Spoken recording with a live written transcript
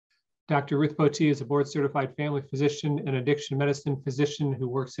Dr. Ruth Potee is a board-certified family physician and addiction medicine physician who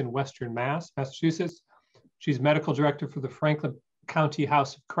works in Western Massachusetts. She's medical director for the Franklin County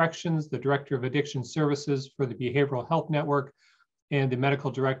House of Corrections, the director of addiction services for the Behavioral Health Network, and the medical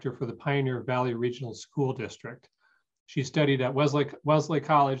director for the Pioneer Valley Regional School District. She studied at Wesley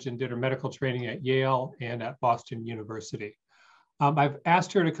College and did her medical training at Yale and at Boston University. I've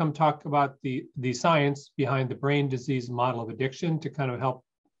asked her to come talk about the science behind the brain disease model of addiction to kind of help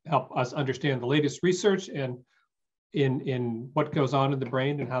us understand the latest research and in what goes on in the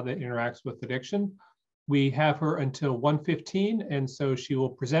brain and how that interacts with addiction. We have her until 1:15, and so she will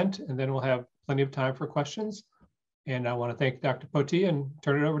present, and then we'll have plenty of time for questions. And I want to thank Dr. Potee and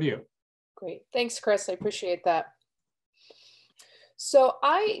turn it over to you. Great. Thanks, Chris. I appreciate that. So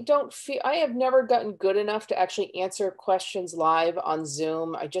I have never gotten good enough to actually answer questions live on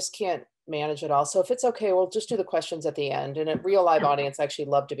Zoom. I just can't manage it all. So if it's okay, we'll just do the questions at the end. And a real live audience, I actually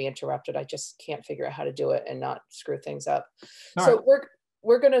love to be interrupted. I just can't figure out how to do it and not screw things up. All so right.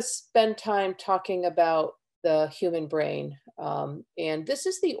 We're going to spend time talking about the human brain. And this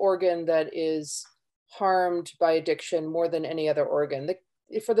is the organ that is harmed by addiction more than any other organ.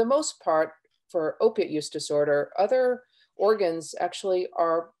 For the most part, for opiate use disorder, other organs actually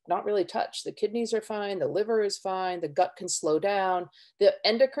are not really touched. The kidneys are fine, the liver is fine, the gut can slow down, the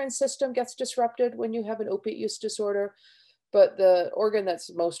endocrine system gets disrupted when you have an opiate use disorder, but the organ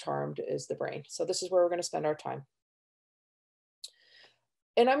that's most harmed is the brain. So this is where we're going to spend our time.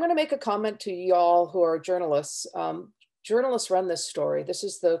 And I'm going to make a comment to y'all who are journalists. Journalists run this story. This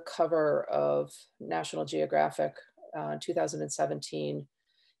is the cover of National Geographic in 2017.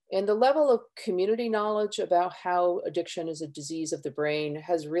 And the level of community knowledge about how addiction is a disease of the brain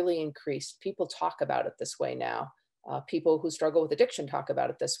has really increased. People talk about it this way now. People who struggle with addiction talk about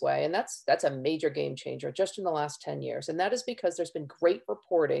it this way. And that's a major game changer just in the last 10 years. And that is because there's been great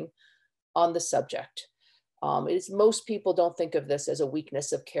reporting on the subject. Most people don't think of this as a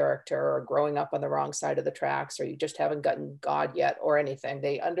weakness of character or growing up on the wrong side of the tracks, or you just haven't gotten God yet or anything.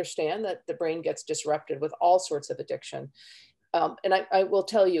 They understand that the brain gets disrupted with all sorts of addiction. And I will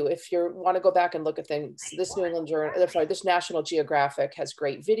tell you, if you want to go back and look at things, this this National Geographic has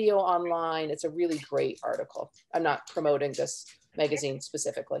great video online. It's a really great article. I'm not promoting this magazine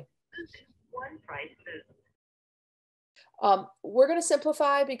specifically. We're going to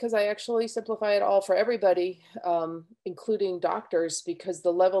simplify because I actually simplify it all for everybody, including doctors, because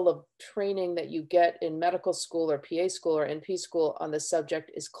the level of training that you get in medical school or PA school or NP school on this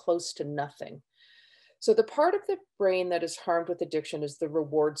subject is close to nothing. So the part of the brain that is harmed with addiction is the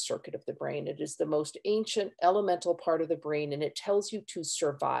reward circuit of the brain. It is the most ancient elemental part of the brain, and it tells you to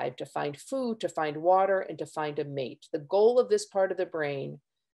survive, to find food, to find water, and to find a mate. The goal of this part of the brain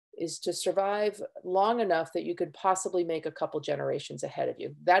is to survive long enough that you could possibly make a couple generations ahead of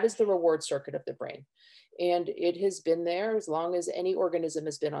you. That is the reward circuit of the brain. And it has been there as long as any organism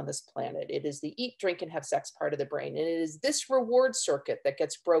has been on this planet. It is the eat, drink, and have sex part of the brain. And it is this reward circuit that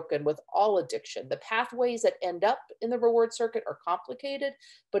gets broken with all addiction. The pathways that end up in the reward circuit are complicated,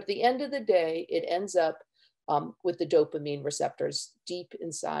 but at the end of the day, it ends up with the dopamine receptors deep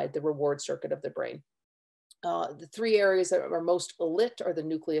inside the reward circuit of the brain. The three areas that are most lit are the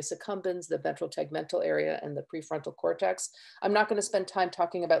nucleus accumbens, the ventral tegmental area, and the prefrontal cortex. I'm not going to spend time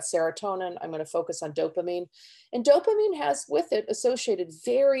talking about serotonin. I'm going to focus on dopamine. And dopamine has with it associated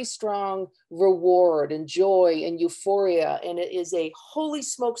very strong reward and joy and euphoria. And it is a holy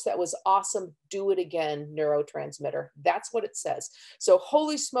smokes, that was awesome, do it again neurotransmitter. That's what it says. So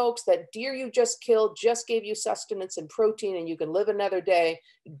holy smokes, that deer you just killed just gave you sustenance and protein and you can live another day,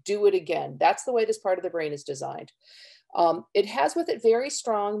 do it again. That's the way this part of the brain is designed. It has with it very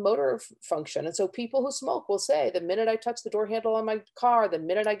strong motor function. And so people who smoke will say, the minute I touch the door handle on my car, the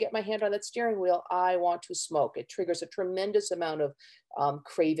minute I get my hand on that steering wheel, I want to smoke. It triggers a tremendous amount of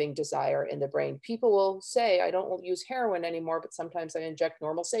craving desire in the brain. People will say, I don't use heroin anymore, but sometimes I inject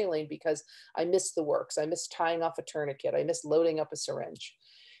normal saline because I miss the works. I miss tying off a tourniquet. I miss loading up a syringe.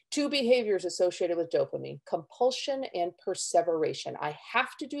 Two behaviors associated with dopamine: compulsion and perseveration. I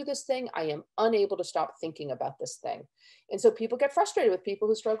have to do this thing. I am unable to stop thinking about this thing. And so people get frustrated with people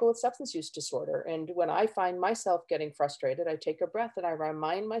who struggle with substance use disorder. And when I find myself getting frustrated, I take a breath and I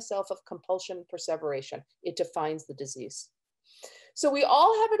remind myself of compulsion and perseveration. It defines the disease. So we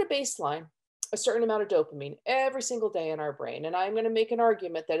all have at a baseline a certain amount of dopamine every single day in our brain. And I'm going to make an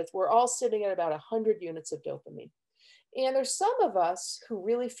argument that if we're all sitting at about 100 units of dopamine, and there's some of us who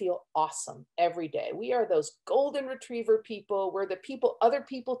really feel awesome every day. We are those golden retriever people. We're the people other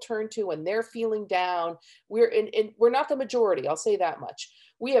people turn to when they're feeling down. We're not the majority, I'll say that much.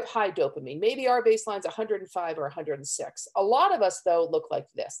 we have high dopamine. Maybe our baseline's 105 or 106. A lot of us, though, look like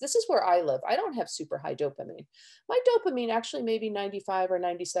this. This is where I live. I don't have super high dopamine. My dopamine actually maybe 95 or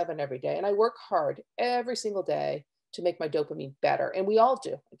 97 every day. And I work hard every single day to make my dopamine better. And we all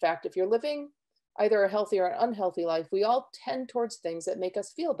do. In fact, if you're living either a healthy or an unhealthy life, we all tend towards things that make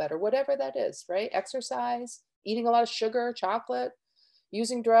us feel better, whatever that is, right? Exercise, eating a lot of sugar, chocolate,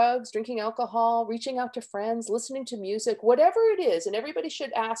 using drugs, drinking alcohol, reaching out to friends, listening to music, whatever it is. And everybody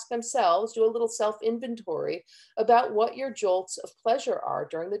should ask themselves, do a little self-inventory about what your jolts of pleasure are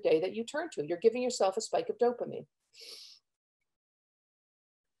during the day that you turn to. You're giving yourself a spike of dopamine.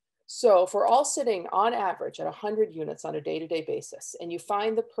 So if we're all sitting on average at 100 units on a day-to-day basis, and you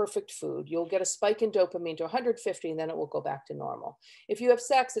find the perfect food, you'll get a spike in dopamine to 150, and then it will go back to normal. If you have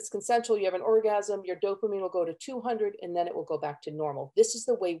sex, it's consensual, you have an orgasm, your dopamine will go to 200, and then it will go back to normal. This is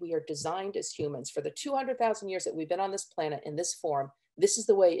the way we are designed as humans. For the 200,000 years that we've been on this planet in this form, this is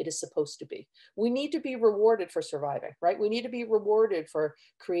the way it is supposed to be. We need to be rewarded for surviving, right? We need to be rewarded for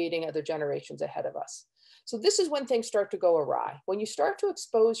creating other generations ahead of us. So this is when things start to go awry. When you start to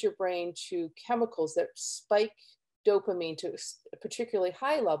expose your brain to chemicals that spike dopamine to particularly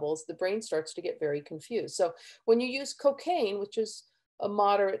high levels, the brain starts to get very confused. So when you use cocaine, which is a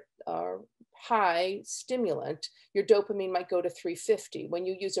moderate high stimulant, your dopamine might go to 350. When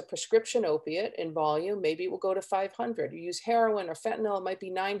you use a prescription opiate in volume, maybe it will go to 500. You use heroin or fentanyl, it might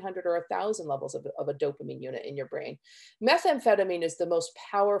be 900 or 1,000 levels of a dopamine unit in your brain. Methamphetamine is the most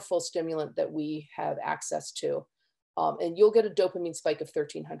powerful stimulant that we have access to. And you'll get a dopamine spike of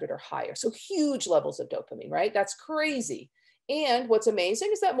 1,300 or higher. So huge levels of dopamine, right? That's crazy. And what's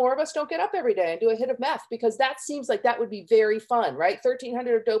amazing is that more of us don't get up every day and do a hit of meth, because that seems like that would be very fun, right?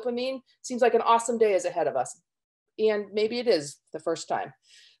 1,300 of dopamine seems like an awesome day is ahead of us. And maybe it is the first time.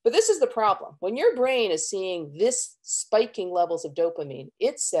 But this is the problem. When your brain is seeing this spiking levels of dopamine,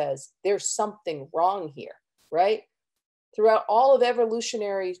 it says there's something wrong here, right? Throughout all of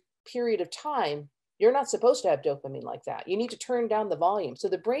evolutionary period of time, you're not supposed to have dopamine like that. You need to turn down the volume. So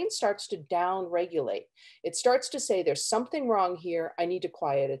the brain starts to down regulate. It starts to say there's something wrong here. I need to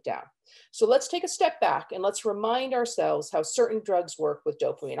quiet it down. So let's take a step back and let's remind ourselves how certain drugs work with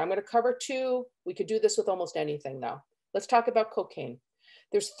dopamine. I'm going to cover two. We could do this with almost anything though. Let's talk about cocaine.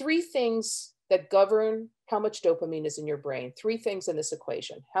 There's three things that govern how much dopamine is in your brain. Three things in this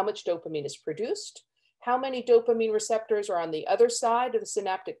equation: how much dopamine is produced, how many dopamine receptors are on the other side of the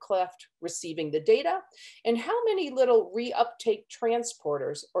synaptic cleft receiving the data, and how many little reuptake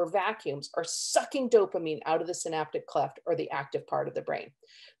transporters or vacuums are sucking dopamine out of the synaptic cleft or the active part of the brain.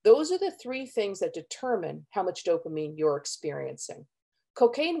 Those are the three things that determine how much dopamine you're experiencing.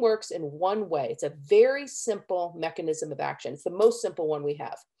 Cocaine works in one way. It's a very simple mechanism of action. It's the most simple one we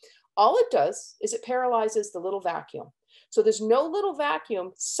have. All it does is it paralyzes the little vacuum. So there's no little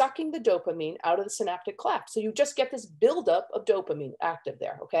vacuum sucking the dopamine out of the synaptic cleft. So you just get this buildup of dopamine active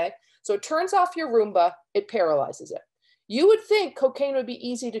there, okay? So it turns off your Roomba, it paralyzes it. You would think cocaine would be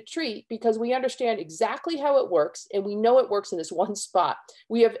easy to treat because we understand exactly how it works, and we know it works in this one spot.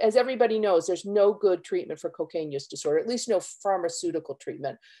 We have, as everybody knows, there's no good treatment for cocaine use disorder, at least no pharmaceutical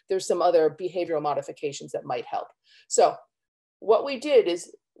treatment. There's some other behavioral modifications that might help. So what we did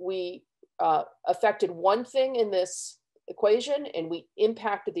is we affected one thing in this equation, and we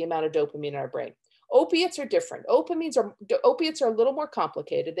impacted the amount of dopamine in our brain. Opiates are different. Opiates are a little more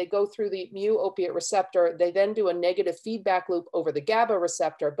complicated. They go through the mu opiate receptor. They then do a negative feedback loop over the GABA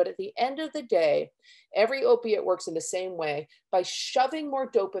receptor. But at the end of the day, every opiate works in the same way by shoving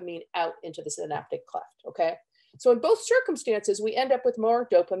more dopamine out into the synaptic cleft, okay? So in both circumstances, we end up with more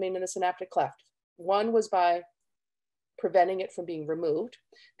dopamine in the synaptic cleft. One was by preventing it from being removed.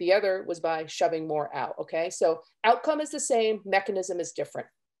 The other was by shoving more out, okay? So outcome is the same, mechanism is different.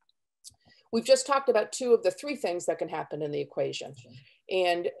 We've just talked about two of the three things that can happen in the equation.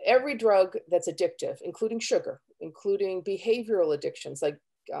 And every drug that's addictive, including sugar, including behavioral addictions like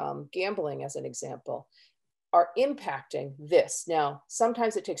gambling as an example, are impacting this. Now,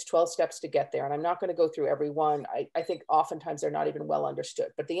 sometimes it takes 12 steps to get there, and I'm not going to go through every one. I think oftentimes they're not even well understood.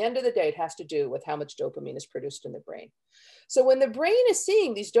 But at the end of the day, it has to do with how much dopamine is produced in the brain. So when the brain is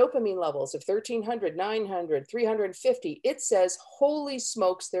seeing these dopamine levels of 1,300, 900, 350, it says, holy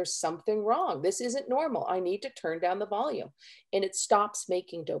smokes, there's something wrong. This isn't normal. I need to turn down the volume. And it stops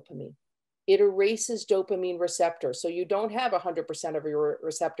making dopamine. It erases dopamine receptors. So you don't have 100% of your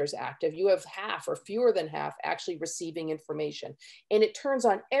receptors active. You have half or fewer than half actually receiving information. And it turns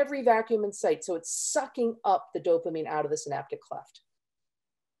on every vacuum in sight. So it's sucking up the dopamine out of the synaptic cleft.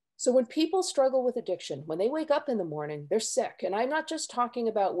 So when people struggle with addiction, when they wake up in the morning, they're sick. And I'm not just talking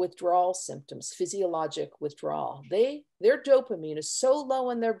about withdrawal symptoms, physiologic withdrawal. Their dopamine is so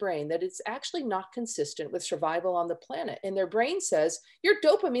low in their brain that it's actually not consistent with survival on the planet. And their brain says, your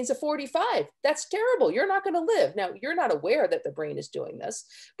dopamine's a 45. That's terrible. You're not going to live. Now, you're not aware that the brain is doing this,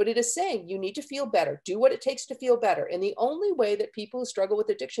 but it is saying you need to feel better. Do what it takes to feel better. And the only way that people who struggle with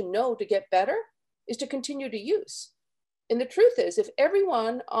addiction know to get better is to continue to use. And the truth is, if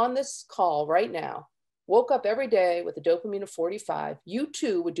everyone on this call right now woke up every day with a dopamine of 45, you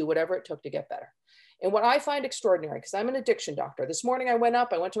too would do whatever it took to get better. And what I find extraordinary, because I'm an addiction doctor, this morning I went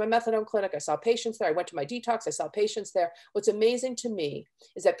to my methadone clinic, I saw patients there, I went to my detox, I saw patients there. What's amazing to me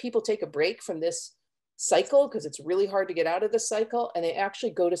is that people take a break from this cycle because it's really hard to get out of this cycle, and they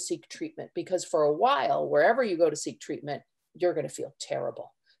actually go to seek treatment, because for a while, wherever you go to seek treatment, you're going to feel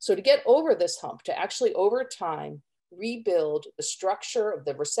terrible. So to get over this hump, to actually over time rebuild the structure of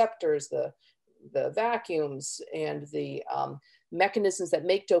the receptors, the vacuums, and the mechanisms that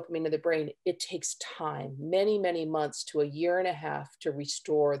make dopamine in the brain, it takes time, many, many months to a year and a half to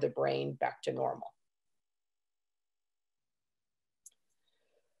restore the brain back to normal.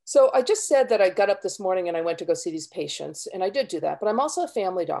 So I just said that I got up this morning and I went to go see these patients, and I did do that, but I'm also a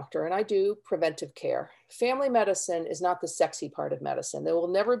family doctor and I do preventive care. Family medicine is not the sexy part of medicine. There will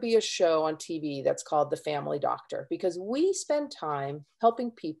never be a show on TV that's called The Family Doctor, because we spend time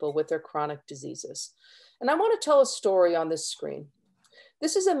helping people with their chronic diseases. And I want to tell a story on this screen.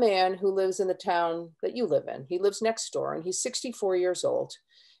 This is a man who lives in the town that you live in. He lives next door and he's 64 years old.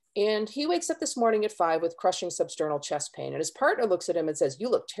 And he wakes up this morning at 5 with crushing substernal chest pain. And his partner looks at him and says, "You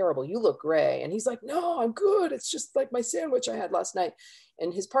look terrible. You look gray." And he's like, "No, I'm good. It's just like my sandwich I had last night."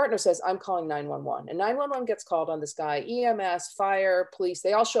 And his partner says, "I'm calling 911. And 911 gets called on this guy. EMS, fire, police,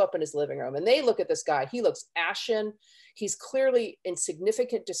 they all show up in his living room. And they look at this guy. He looks ashen. He's clearly in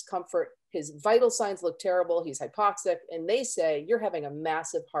significant discomfort. His vital signs look terrible. He's hypoxic. And they say, "You're having a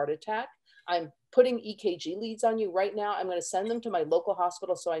massive heart attack. I'm putting EKG leads on you right now. I'm going to send them to my local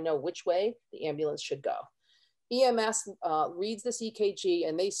hospital so I know which way the ambulance should go." EMS reads this EKG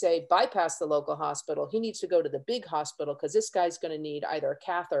and they say, bypass the local hospital. He needs to go to the big hospital because this guy's going to need either a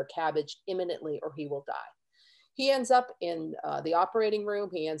cath or a cabbage imminently or he will die. He ends up in the operating room.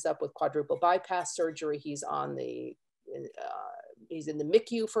 He ends up with quadruple bypass surgery. He's on the he's in the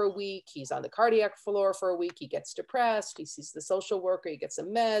MICU for a week. He's on the cardiac floor for a week. He gets depressed. He sees the social worker. He gets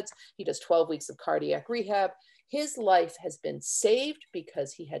some meds. He does 12 weeks of cardiac rehab. His life has been saved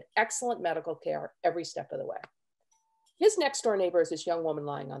because he had excellent medical care every step of the way. His next door neighbor is this young woman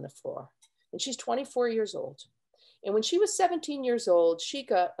lying on the floor, and she's 24 years old. And when she was 17 years old, she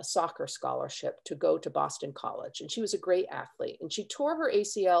got a soccer scholarship to go to Boston College, and she was a great athlete. And she tore her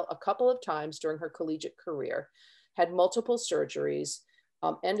ACL a couple of times during her collegiate career, had multiple surgeries,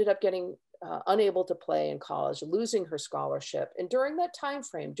 ended up getting unable to play in college, losing her scholarship. And during that time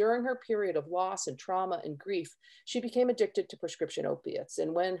frame, during her period of loss and trauma and grief, she became addicted to prescription opiates.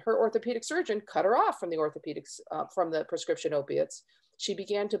 And when her orthopedic surgeon cut her off from the prescription opiates, she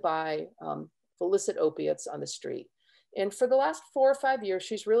began to buy illicit opiates on the street. And for the last 4 or 5 years,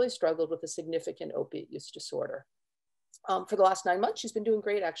 she's really struggled with a significant opiate use disorder. For the last 9 months, she's been doing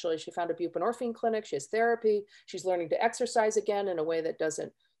great, actually. She found a buprenorphine clinic. She has therapy. She's learning to exercise again in a way that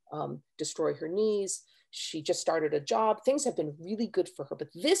doesn't destroy her knees. She just started a job. Things have been really good for her. But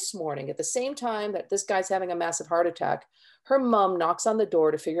this morning, at the same time that this guy's having a massive heart attack, her mom knocks on the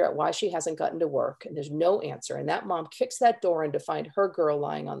door to figure out why she hasn't gotten to work. And there's no answer. And that mom kicks that door in to find her girl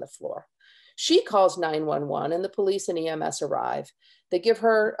lying on the floor. She calls 911 and the police and EMS arrive. They give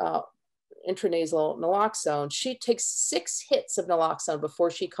her intranasal naloxone. She takes 6 hits of naloxone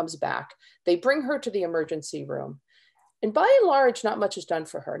before she comes back. They bring her to the emergency room. And by and large, not much is done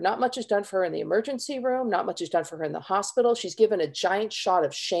for her. Not much is done for her in the emergency room. Not much is done for her in the hospital. She's given a giant shot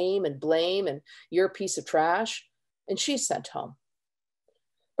of shame and blame and "you're a piece of trash," and she's sent home.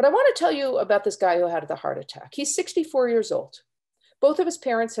 But I want to tell you about this guy who had the heart attack. He's 64 years old. Both of his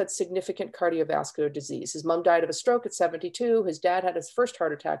parents had significant cardiovascular disease. His mom died of a stroke at 72. His dad had his first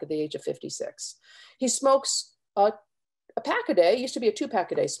heart attack at the age of 56. He smokes a pack a day, used to be a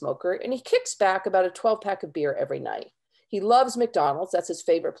 2-pack a day smoker, and he kicks back about a 12-pack of beer every night. He loves McDonald's. That's his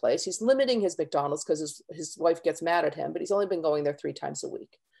favorite place. He's limiting his McDonald's because his wife gets mad at him, but he's only been going there 3 times a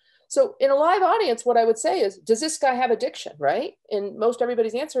week. So in a live audience, what I would say is, does this guy have addiction, right? And most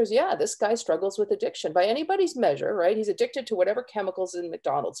everybody's answer is, yeah, this guy struggles with addiction. By anybody's measure, right? He's addicted to whatever chemicals in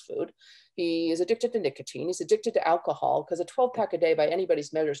McDonald's food. He is addicted to nicotine. He's addicted to alcohol, because a 12-pack a day by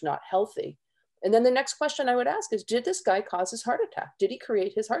anybody's measure is not healthy. And then the next question I would ask is, did this guy cause his heart attack? Did he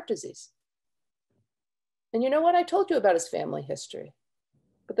create his heart disease? And you know what? I told you about his family history.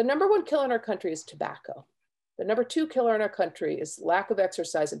 But the number one killer in our country is tobacco. The number two killer in our country is lack of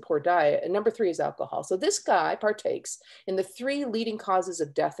exercise and poor diet. And number three is alcohol. So this guy partakes in the three leading causes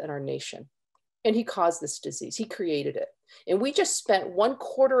of death in our nation. And he caused this disease. He created it. And we just spent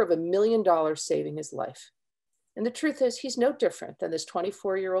 $250,000 saving his life. And the truth is, he's no different than this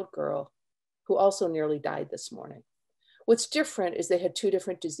 24-year-old girl who also nearly died this morning. What's different is they had two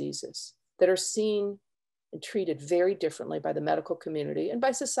different diseases that are seen and treated very differently by the medical community and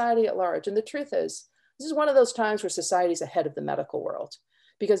by society at large. And the truth is, this is one of those times where society is ahead of the medical world,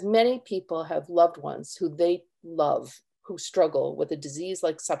 because many people have loved ones who they love, who struggle with a disease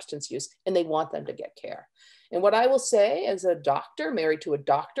like substance use, and they want them to get care. And what I will say as a doctor, married to a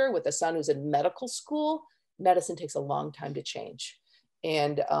doctor with a son who's in medical school, medicine takes a long time to change.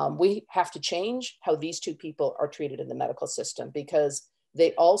 And we have to change how these two people are treated in the medical system, because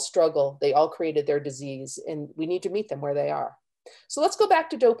they all struggle, they all created their disease, and we need to meet them where they are. So let's go back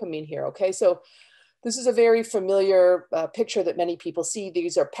to dopamine here, okay? So this is a very familiar picture that many people see.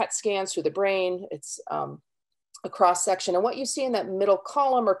 These are PET scans through the brain. It's a cross section. And what you see in that middle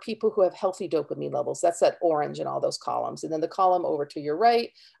column are people who have healthy dopamine levels. That's that orange in all those columns. And then the column over to your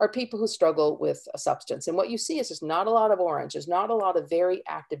right are people who struggle with a substance. And what you see is there's not a lot of orange. There's not a lot of very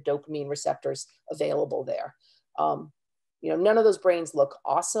active dopamine receptors available there. None of those brains look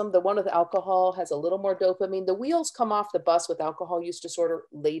awesome. The one with alcohol has a little more dopamine. The wheels come off the bus with alcohol use disorder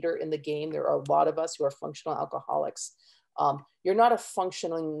later in the game. There are a lot of us who are functional alcoholics. You're not a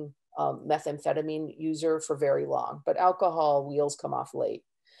functioning methamphetamine user for very long, but alcohol wheels come off late.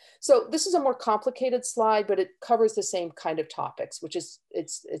 So this is a more complicated slide, but it covers the same kind of topics, which is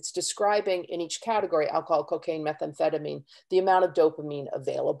it's describing in each category, alcohol, cocaine, methamphetamine, the amount of dopamine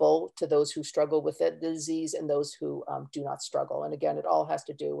available to those who struggle with the disease and those who do not struggle. And again, it all has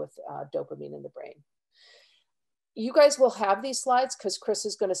to do with dopamine in the brain. You guys will have these slides because Chris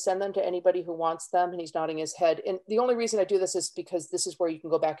is going to send them to anybody who wants them, and he's nodding his head. And the only reason I do this is because this is where you can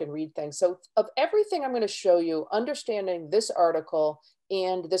go back and read things. So of everything I'm going to show you, understanding this article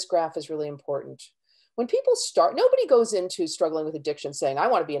and this graph is really important. When people start, nobody goes into struggling with addiction saying, I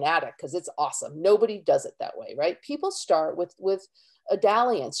want to be an addict because it's awesome. Nobody does it that way, right? People start with a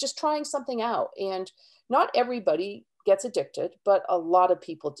dalliance, just trying something out. And not everybody gets addicted, but a lot of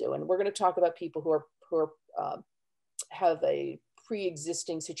people do. And we're going to talk about people who have a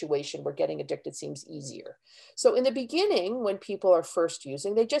pre-existing situation where getting addicted seems easier. So in the beginning, when people are first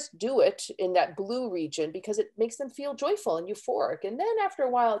using, they just do it in that blue region because it makes them feel joyful and euphoric. And then after a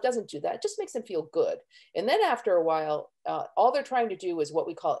while, it doesn't do that. It just makes them feel good. And then after a while, all they're trying to do is what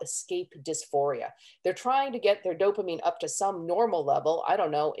we call escape dysphoria. They're trying to get their dopamine up to some normal level, I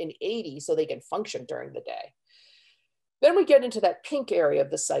don't know, in 80 so they can function during the day. Then we get into that pink area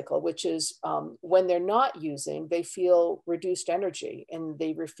of the cycle, which is when they're not using, they feel reduced energy and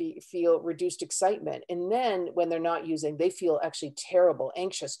they feel reduced excitement. And then when they're not using, they feel actually terrible,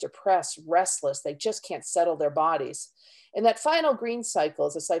 anxious, depressed, restless. They just can't settle their bodies. And that final green cycle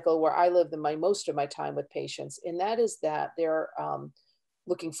is a cycle where I live most of my time with patients. And that is that they're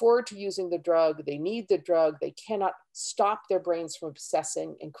looking forward to using the drug. They need the drug. They cannot stop their brains from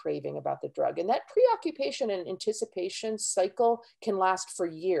obsessing and craving about the drug. And that preoccupation and anticipation cycle can last for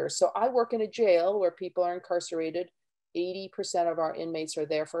years. So I work in a jail where people are incarcerated. 80% of our inmates are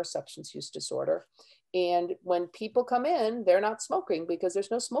there for a substance use disorder. And when people come in, they're not smoking because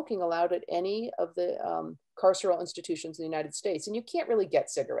there's no smoking allowed at any of the carceral institutions in the United States. And you can't really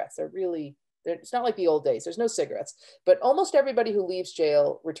get cigarettes. It's not like the old days. There's no cigarettes, but almost everybody who leaves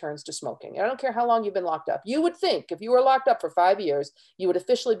jail returns to smoking. I don't care how long you've been locked up. You would think if you were locked up for 5 years, you would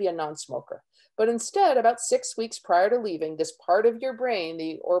officially be a non-smoker. But instead, about 6 weeks prior to leaving, this part of your brain,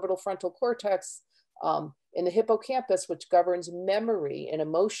 the orbital frontal cortex in the hippocampus, which governs memory and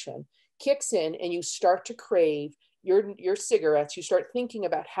emotion, kicks in and you start to crave your cigarettes. You start thinking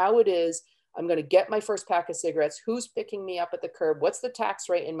about how it is I'm going to get my first pack of cigarettes. Who's picking me up at the curb? What's the tax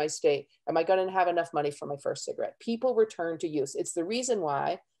rate in my state? Am I going to have enough money for my first cigarette? People return to use. It's the reason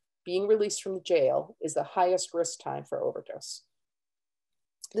why being released from jail is the highest risk time for overdose.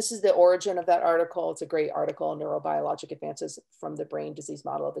 This is the origin of that article. It's a great article, Neurobiologic Advances from the Brain Disease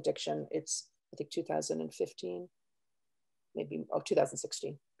Model of Addiction. It's, I think, 2015, maybe,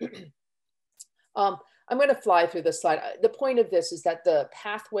 2016. I'm going to fly through this slide. The point of this is that the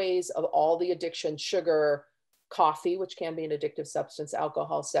pathways of all the addiction, sugar, coffee, which can be an addictive substance,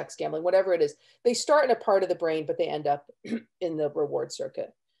 alcohol, sex, gambling, whatever it is, they start in a part of the brain, but they end up in the reward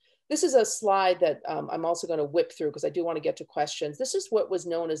circuit. This is a slide that I'm also going to whip through because I do want to get to questions. This is what was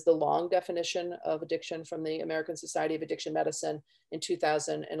known as the long definition of addiction from the American Society of Addiction Medicine in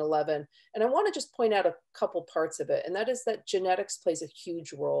 2011. And I want to just point out a couple parts of it. And that is that genetics plays a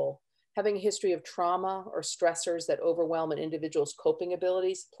huge role. Having a history of trauma or stressors that overwhelm an individual's coping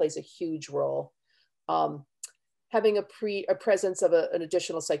abilities plays a huge role. Having a presence of an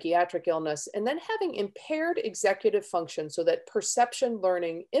additional psychiatric illness, and then having impaired executive function so that perception,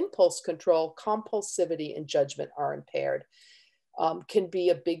 learning, impulse control, compulsivity, and judgment are impaired, can be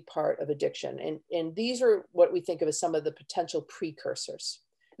a big part of addiction. And these are what we think of as some of the potential precursors.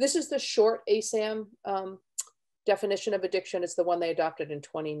 This is the short ASAM definition of addiction. It's the one they adopted in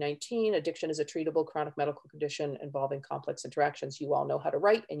 2019. Addiction is a treatable chronic medical condition involving complex interactions. You all know how to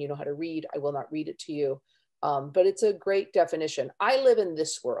write and you know how to read. I will not read it to you. But it's a great definition. I live in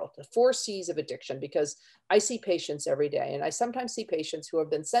this world, the 4 C's of addiction, because I see patients every day. And I sometimes see patients who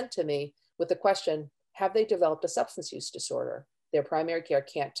have been sent to me with the question, have they developed a substance use disorder? Their primary care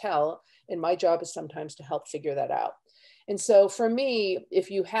can't tell. And my job is sometimes to help figure that out. And so for me,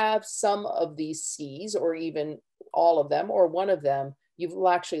 if you have some of these C's or even all of them or one of them, you've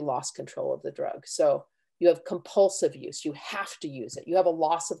actually lost control of the drug. So you have compulsive use. You have to use it. You have a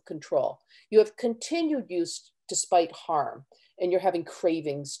loss of control. You have continued use despite harm, and you're having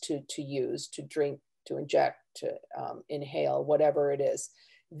cravings to use, to drink, to inject, to inhale, whatever it is.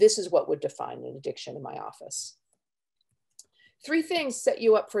 This is what would define an addiction in my office. 3 things set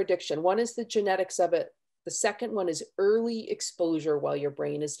you up for addiction. One is the genetics of it. The second one is early exposure while your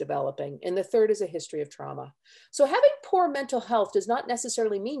brain is developing. And the third is a history of trauma. So having poor mental health does not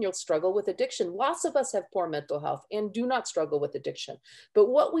necessarily mean you'll struggle with addiction. Lots of us have poor mental health and do not struggle with addiction. But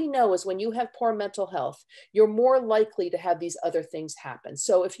what we know is when you have poor mental health, you're more likely to have these other things happen.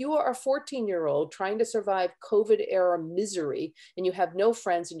 So if you are a 14-year-old trying to survive COVID era misery and you have no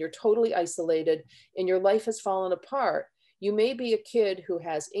friends and you're totally isolated and your life has fallen apart, you may be a kid who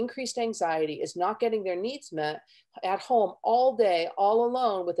has increased anxiety, is not getting their needs met at home all day, all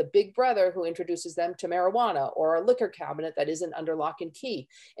alone with a big brother who introduces them to marijuana or a liquor cabinet that isn't under lock and key.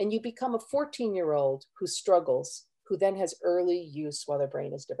 And you become a 14-year-old who struggles, who then has early use while their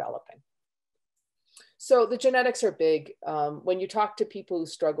brain is developing. So the genetics are big. When you talk to people who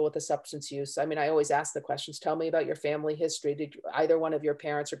struggle with a substance use, I mean, I always ask the questions, tell me about your family history. Did either one of your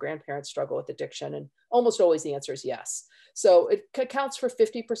parents or grandparents struggle with addiction? And almost always the answer is yes. So it accounts for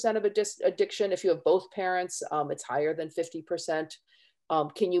 50% of addiction. If you have both parents, it's higher than 50%.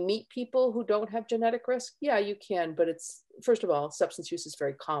 Can you meet people who don't have genetic risk? Yeah, you can, but it's, first of all, substance use is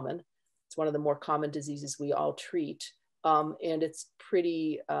very common. It's one of the more common diseases we all treat. And it's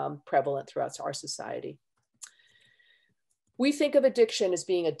pretty prevalent throughout our society. We think of addiction as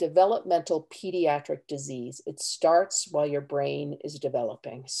being a developmental pediatric disease. It starts while your brain is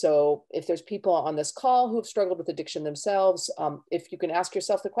developing. So if there's people on this call who have struggled with addiction themselves, if you can ask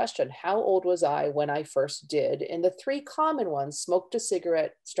yourself the question, how old was I when I first did? And the 3 common ones, smoked a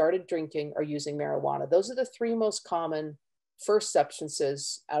cigarette, started drinking, or using marijuana. Those are the 3 most common first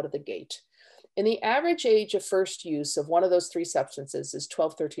substances out of the gate. And the average age of first use of one of those 3 substances is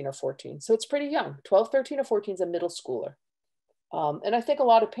 12, 13, or 14. So it's pretty young. 12, 13, or 14 is a middle schooler. And I think a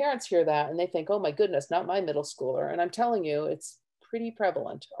lot of parents hear that and they think, oh my goodness, not my middle schooler. And I'm telling you, it's pretty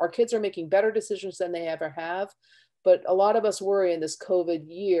prevalent. Our kids are making better decisions than they ever have. But a lot of us worry in this COVID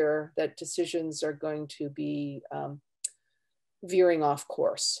year that decisions are going to be veering off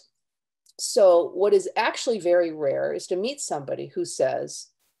course. So what is actually very rare is to meet somebody who says,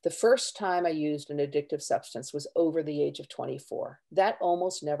 the first time I used an addictive substance was over the age of 24. That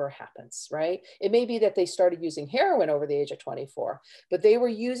almost never happens, right? It may be that they started using heroin over the age of 24, but they were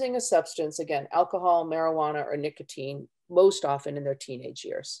using a substance, again, alcohol, marijuana, or nicotine, most often in their teenage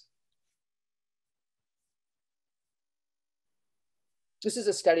years. This is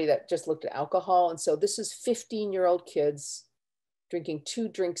a study that just looked at alcohol. And so this is 15-year-old kids drinking 2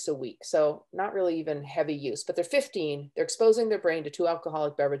 drinks a week. So not really even heavy use, but they're 15, they're exposing their brain to 2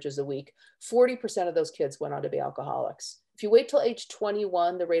 alcoholic beverages a week. 40% of those kids went on to be alcoholics. If you wait till age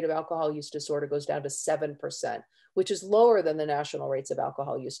 21, the rate of alcohol use disorder goes down to 7%, which is lower than the national rates of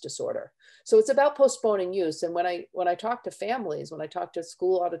alcohol use disorder. So it's about postponing use. And when I talk to families, when I talk to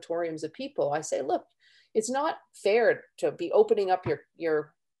school auditoriums of people, I say, look, it's not fair to be opening up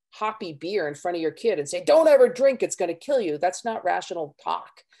your hoppy beer in front of your kid and say, don't ever drink, it's going to kill you. That's not rational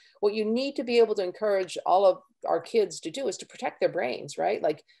talk. What you need to be able to encourage all of our kids to do is to protect their brains, right?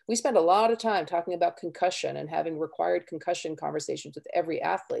 Like we spend a lot of time talking about concussion and having required concussion conversations with every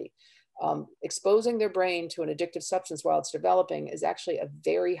athlete. Exposing their brain to an addictive substance while it's developing is actually a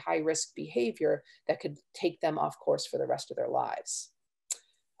very high risk behavior that could take them off course for the rest of their lives.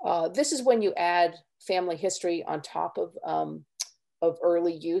 This is when you add family history on top of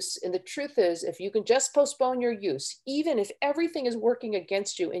early use. And the truth is, if you can just postpone your use, even if everything is working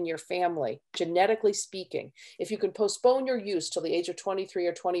against you in your family, genetically speaking, if you can postpone your use till the age of 23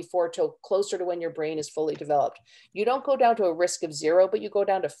 or 24, till closer to when your brain is fully developed, you don't go down to a risk of 0, but you go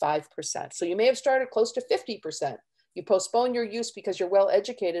down to 5%. So you may have started close to 50%. You postpone your use because you're well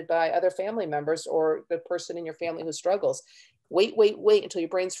educated by other family members or the person in your family who struggles. Wait until your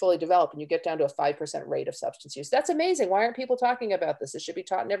brain's fully developed and you get down to a 5% rate of substance use. That's amazing. Why aren't people talking about this? It should be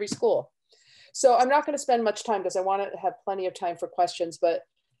taught in every school. So I'm not going to spend much time because I want to have plenty of time for questions, but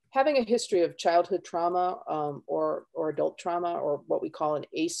having a history of childhood trauma or adult trauma, or what we call an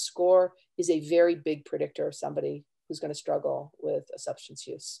ACE score, is a very big predictor of somebody who's going to struggle with a substance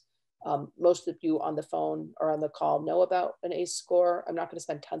use. Most of you on the phone or on the call know about an ACE score. I'm not going to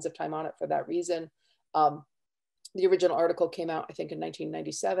spend tons of time on it for that reason. The original article came out, I think, in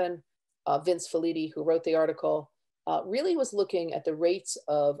 1997. Vince Felitti, who wrote the article, really was looking at the rates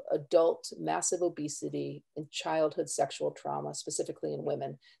of adult massive obesity and childhood sexual trauma, specifically in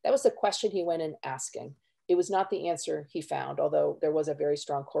women. That was the question he went in asking. It was not the answer he found, although there was a very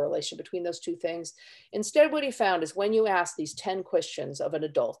strong correlation between those two things. Instead, what he found is when you ask these 10 questions of an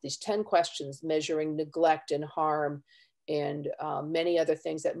adult, these 10 questions measuring neglect and harm and many other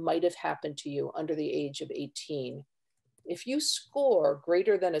things that might have happened to you under the age of 18. If you score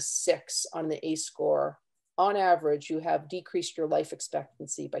greater than a 6 on the ACE score, on average, you have decreased your life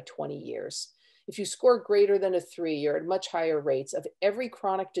expectancy by 20 years. If you score greater than a 3, you're at much higher rates of every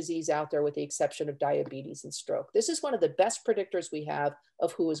chronic disease out there with the exception of diabetes and stroke. This is one of the best predictors we have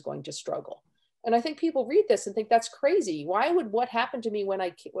of who is going to struggle. And I think people read this and think that's crazy. Why would what happened to me when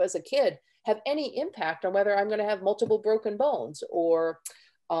I was a kid have any impact on whether I'm going to have multiple broken bones or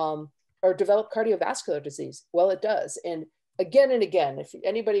develop cardiovascular disease? Well, it does. And again, if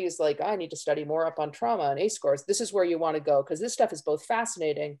anybody is like, I need to study more up on trauma and ACE scores, this is where you want to go, because this stuff is both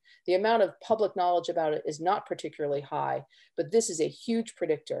fascinating. The amount of public knowledge about it is not particularly high, but this is a huge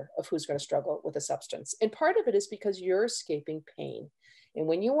predictor of who's going to struggle with a substance. And part of it is because you're escaping pain. And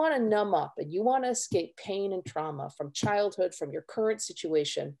when you want to numb up and you want to escape pain and trauma from childhood, from your current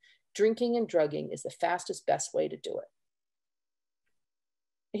situation, drinking and drugging is the fastest, best way to do it.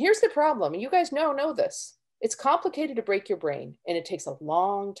 And here's the problem, and you guys know this. It's complicated to break your brain, and it takes a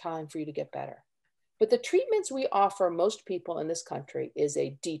long time for you to get better. But the treatments we offer most people in this country is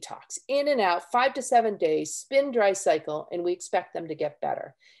a detox, in and out, 5 to 7 days, spin dry cycle, and we expect them to get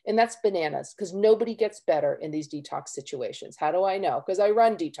better. And that's bananas, because nobody gets better in these detox situations. How do I know? Because I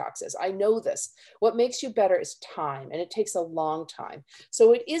run detoxes. I know this. What makes you better is time, and it takes a long time.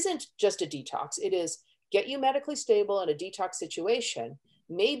 So it isn't just a detox. It is get you medically stable in a detox situation,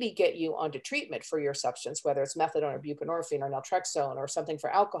 maybe get you onto treatment for your substance, whether it's methadone or buprenorphine or naltrexone or something for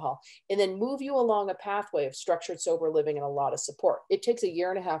alcohol, and then move you along a pathway of structured sober living and a lot of support. It takes 1.5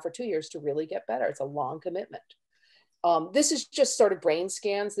 years or 2 years to really get better. It's a long commitment. This is just sort of brain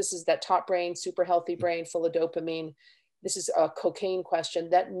scans. This is that top brain, super healthy brain full of dopamine. This is a cocaine question.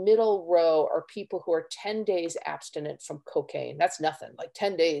 That middle row are people who are 10 days abstinent from cocaine. That's nothing. Like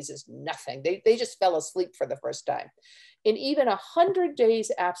 10 days is nothing. They just fell asleep for the first time. And even 100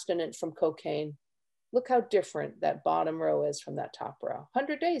 days abstinent from cocaine, look how different that bottom row is from that top row.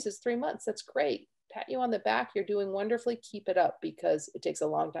 100 days is 3 months. That's great. Pat you on the back. You're doing wonderfully. Keep it up, because it takes a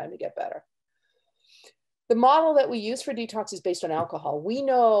long time to get better. The model that we use for detox is based on alcohol. We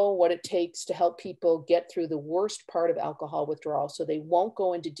know what it takes to help people get through the worst part of alcohol withdrawal so they won't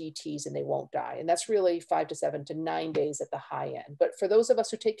go into DTs and they won't die. And that's really 5 to 7 to 9 days at the high end. But for those of us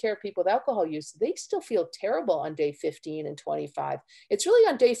who take care of people with alcohol use, they still feel terrible on day 15 and 25. It's really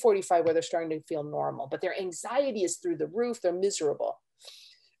on day 45 where they're starting to feel normal, but their anxiety is through the roof. They're miserable.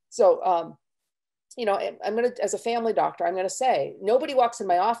 So, you know, I'm going to, as a family doctor, I'm going to say, nobody walks in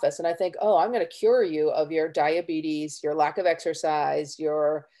my office and I think, oh, I'm going to cure you of your diabetes, your lack of exercise,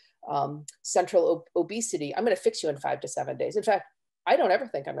 your central obesity. I'm going to fix you in 5 to 7 days. In fact, I don't ever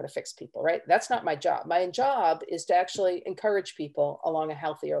think I'm going to fix people, right? That's not my job. My job is to actually encourage people along a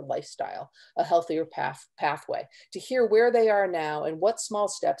healthier lifestyle, a healthier pathway, to hear where they are now and what small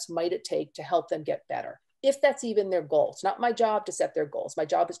steps might it take to help them get better, if that's even their goal. It's not my job to set their goals. My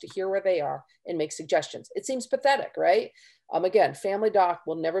job is to hear where they are and make suggestions. It seems pathetic, right? Again, Family Doc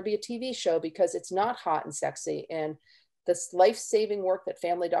will never be a TV show because it's not hot and sexy. And this life-saving work that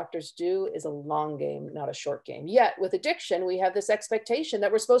family doctors do is a long game, not a short game. Yet with addiction, we have this expectation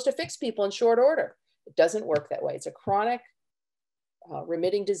that we're supposed to fix people in short order. It doesn't work that way. It's a chronic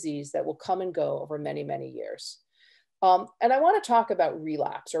remitting disease that will come and go over many, many years. And I want to talk about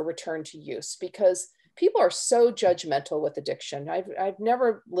relapse or return to use, because people are so judgmental with addiction. I've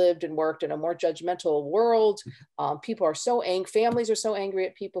never lived and worked in a more judgmental world. People are so angry, families are so angry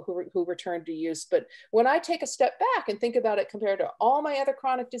at people who return to use. But when I take a step back and think about it compared to all my other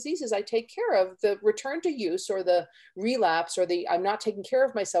chronic diseases I take care of, the return to use or the relapse or the I'm not taking care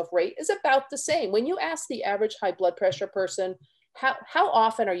of myself rate is about the same. When you ask the average high blood pressure person, how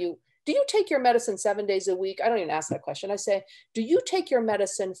often do you take your medicine 7 days a week? I don't even ask that question. I say, do you take your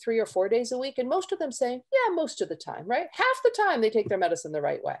medicine 3 or 4 days a week? And most of them say, yeah, most of the time, right? Half the time they take their medicine the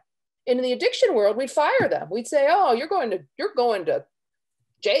right way. And in the addiction world, we'd fire them. We'd say, oh, you're going to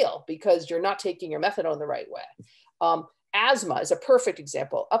jail because you're not taking your methadone the right way. Asthma is a perfect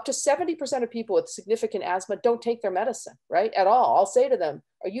example. Up to 70% of people with significant asthma don't take their medicine, right? At all. I'll say to them,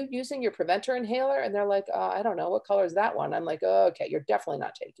 are you using your preventer inhaler? And they're like, I don't know, what color is that one? I'm like, oh, okay, you're definitely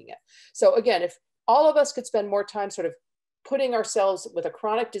not taking it. So again, if all of us could spend more time sort of putting ourselves with a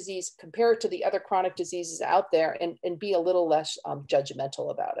chronic disease, compare it to the other chronic diseases out there and be a little less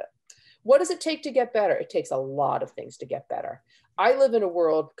judgmental about it. What does it take to get better? It takes a lot of things to get better. I live in a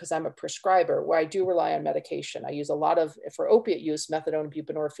world, because I'm a prescriber, where I do rely on medication. I use a lot of, for opiate use, methadone,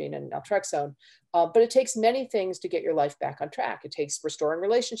 buprenorphine, and naltrexone. But it takes many things to get your life back on track. It takes restoring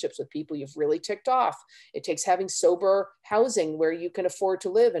relationships with people you've really ticked off. It takes having sober housing where you can afford to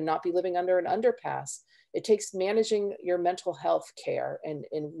live and not be living under an underpass. It takes managing your mental health care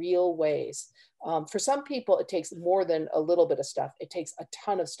in real ways. For some people, it takes more than a little bit of stuff. It takes a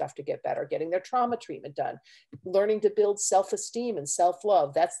ton of stuff to get better, getting their trauma treatment done, learning to build self-esteem and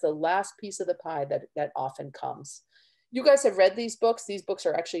self-love. That's the last piece of the pie that often comes. You guys have read these books. These books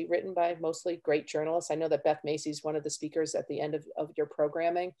are actually written by mostly great journalists. I know that Beth Macy's one of the speakers at the end of your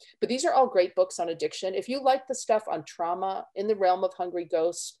programming, but these are all great books on addiction. If you like the stuff on trauma, In the Realm of Hungry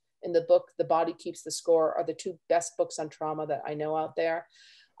Ghosts, in the book, The Body Keeps the Score, are the two best books on trauma that I know out there.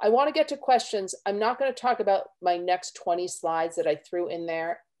 I want to get to questions. I'm not going to talk about my next 20 slides that I threw in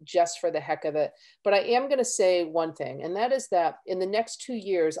there just for the heck of it, but I am going to say one thing, and that is that in the next 2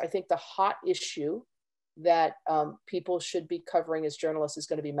 years, I think the hot issue that people should be covering as journalists is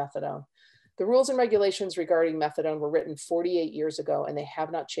going to be methadone. The rules and regulations regarding methadone were written 48 years ago, and they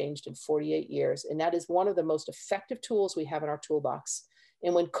have not changed in 48 years. And that is one of the most effective tools we have in our toolbox.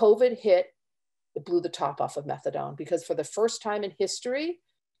 And when COVID hit, it blew the top off of methadone, because for the first time in history,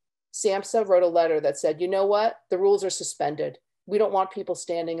 SAMHSA wrote a letter that said, you know what, the rules are suspended. We don't want people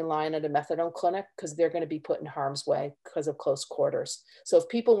standing in line at a methadone clinic because they're going to be put in harm's way because of close quarters. So if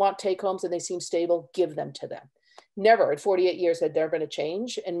people want take homes and they seem stable, give them to them. Never in 48 years had there been a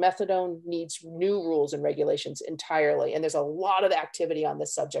change, and methadone needs new rules and regulations entirely. And there's a lot of activity on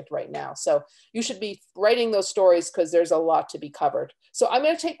this subject right now. So you should be writing those stories because there's a lot to be covered. So I'm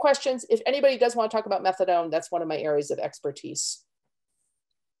going to take questions. If anybody does want to talk about methadone, that's one of my areas of expertise.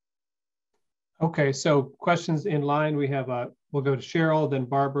 Okay, so questions in line. We have, we'll go to Cheryl, then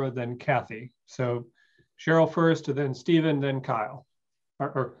Barbara, then Kathy. So Cheryl first, and then Stephen, then Kyle.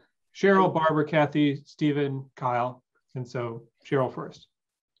 Or Cheryl, Barbara, Kathy, Stephen, Kyle. And so Cheryl first.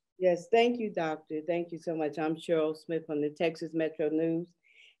 Yes, thank you, doctor. Thank you so much. I'm Cheryl Smith from the Texas Metro News.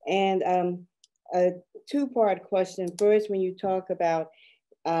 And a two-part question. First, when you talk about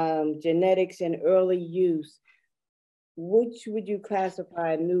genetics and early use, which would you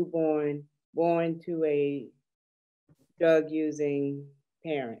classify a newborn born to a drug-using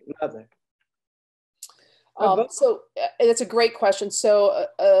parent, mother? So it's a great question. So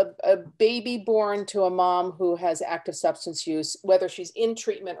a baby born to a mom who has active substance use, whether she's in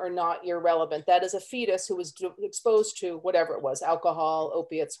treatment or not, irrelevant. That is a fetus who was exposed to whatever it was, alcohol,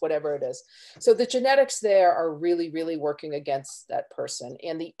 opiates, whatever it is. So the genetics there are really, really working against that person.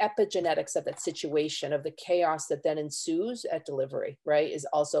 And the epigenetics of that situation, of the chaos that then ensues at delivery, right, is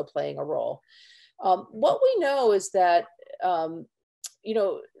also playing a role. What we know is that, you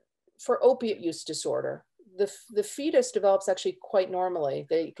know, for opiate use disorder, the fetus develops actually quite normally.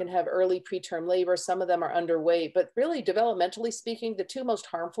 They can have early preterm labor. Some of them are underweight, but really developmentally speaking, the two most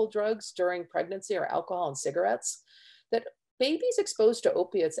harmful drugs during pregnancy are alcohol and cigarettes. That babies exposed to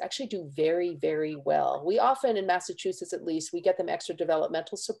opiates actually do very, very well. We often, in Massachusetts at least, we get them extra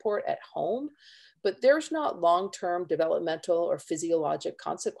developmental support at home, but there's not long-term developmental or physiologic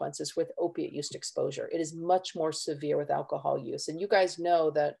consequences with opiate use exposure. It is much more severe with alcohol use. And you guys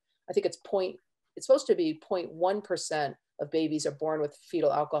know that, I think it's supposed to be 0.1% of babies are born with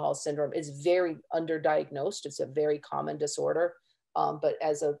fetal alcohol syndrome. It's very underdiagnosed. It's a very common disorder. But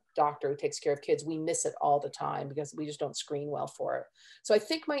as a doctor who takes care of kids, we miss it all the time because we just don't screen well for it. So I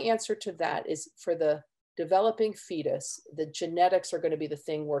think my answer to that is, for the developing fetus, the genetics are going to be the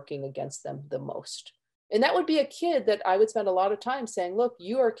thing working against them the most. And that would be a kid that I would spend a lot of time saying, look,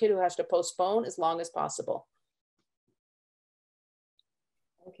 you are a kid who has to postpone as long as possible.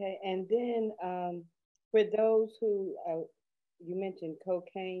 Okay, and then for those who, you mentioned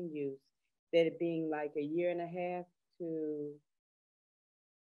cocaine use, that it being like a year and a half to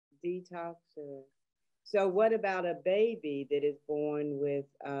detox, or so what about a baby that is born with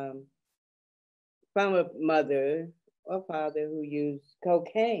from a mother or father who use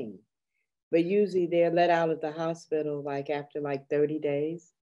cocaine, but usually they're let out of the hospital like after like 30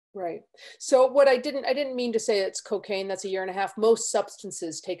 days? Right. So what I didn't mean to say it's cocaine, that's a year and a half. Most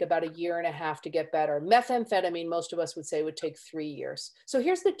substances take about a year and a half to get better. Methamphetamine, most of us would say, would take 3 years. So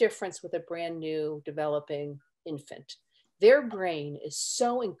here's the difference with a brand new developing infant. Their brain is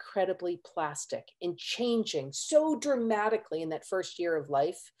so incredibly plastic and changing so dramatically in that first year of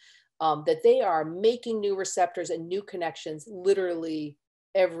life that they are making new receptors and new connections literally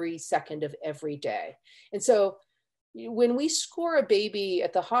every second of every day. And so when we score a baby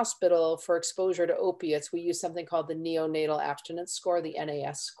at the hospital for exposure to opiates, we use something called the neonatal abstinence score, the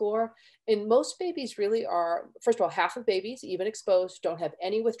NAS score. And most babies really are, first of all, half of babies, even exposed, don't have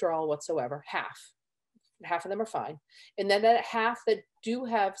any withdrawal whatsoever, half of them are fine. And then that half that do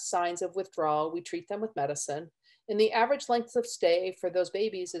have signs of withdrawal, we treat them with medicine. And the average length of stay for those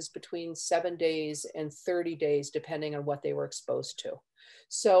babies is between 7 days and 30 days, depending on what they were exposed to.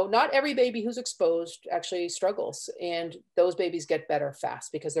 So not every baby who's exposed actually struggles. And those babies get better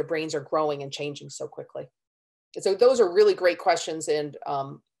fast because their brains are growing and changing so quickly. And so those are really great questions. And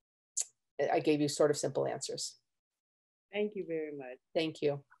I gave you sort of simple answers. Thank you very much. Thank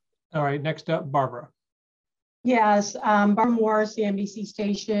you. All right, next up, Barbara. Yes, Barbara Morris, the NBC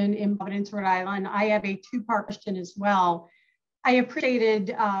station in Providence, Rhode Island. I have a two-part question as well. I appreciated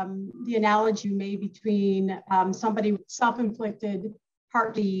the analogy you made between somebody with self-inflicted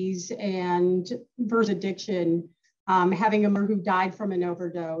heart disease and versus addiction, having a mother who died from an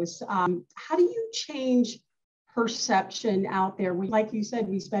overdose. How do you change perception out there? Like you said,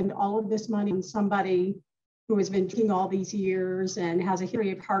 we spend all of this money on somebody who has been drinking all these years and has a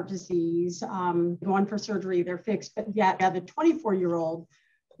history of heart disease, going for surgery, they're fixed, but yet the 24-year-old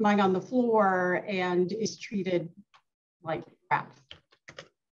lying on the floor and is treated like crap.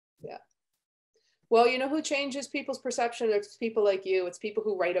 Yeah. Well, you know who changes people's perception? It's people like you. It's people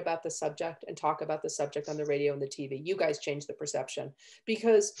who write about the subject and talk about the subject on the radio and the TV. You guys change the perception,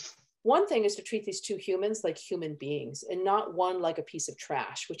 because one thing is to treat these two humans like human beings and not one like a piece of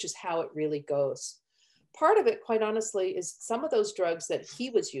trash, which is how it really goes. Part of it, quite honestly, is some of those drugs that he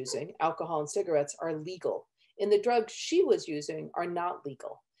was using, alcohol and cigarettes, are legal. And the drugs she was using are not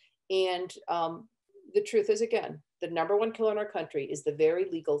legal. And the truth is, again, the #1 killer in our country is the very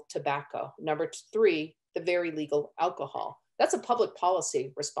legal tobacco. Number 3, the very legal alcohol. That's a public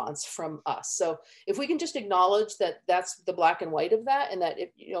policy response from us. So if we can just acknowledge that that's the black and white of that, and that if,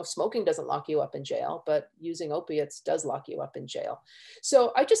 you know, smoking doesn't lock you up in jail, but using opiates does lock you up in jail.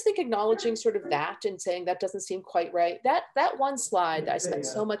 So I just think acknowledging sort of that and saying that doesn't seem quite right. That one slide that I spent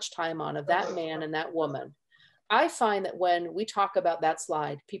so much time on of that man and that woman, I find that when we talk about that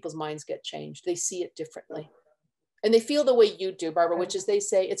slide, people's minds get changed. They see it differently. And they feel the way you do, Barbara, which is they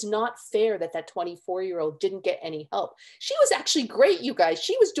say, it's not fair that that 24-year-old didn't get any help. She was actually great, you guys.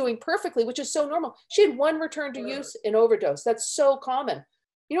 She was doing perfectly, which is so normal. She had 1 return to use and overdose. That's so common.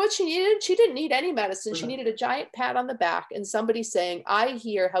 You know what she needed? She didn't need any medicine. She needed a giant pat on the back and somebody saying, I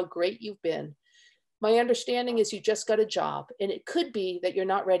hear how great you've been. My understanding is you just got a job, and it could be that you're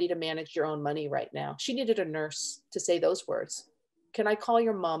not ready to manage your own money right now. She needed a nurse to say those words. Can I call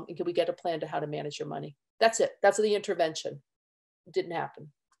your mom and can we get a plan to how to manage your money? That's it. That's the intervention. It didn't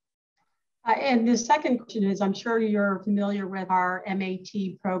happen. And the second question is, I'm sure you're familiar with our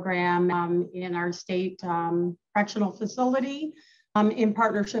MAT program in our state correctional facility in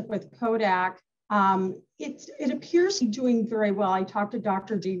partnership with Kodak. It appears to be doing very well. I talked to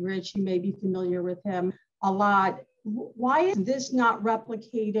Dr. D. Rich, you may be familiar with him a lot. Why is this not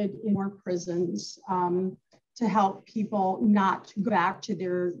replicated in more prisons to help people not go back to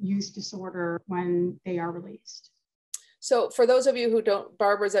their use disorder when they are released? So for those of you who don't,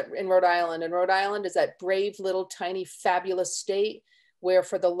 Barbara's in Rhode Island, and Rhode Island is that brave little tiny fabulous state where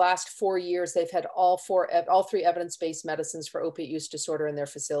for the last 4 years they've had all 3 evidence-based medicines for opiate use disorder in their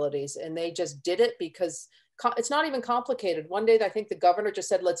facilities. And they just did it because it's not even complicated. One day I think the governor just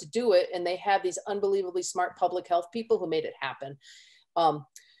said, let's do it. And they have these unbelievably smart public health people who made it happen.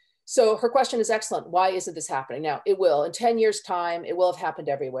 So her question is excellent. Why isn't this happening? Now, it will. In 10 years' time, it will have happened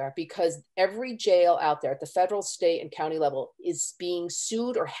everywhere, because every jail out there at the federal, state, and county level is being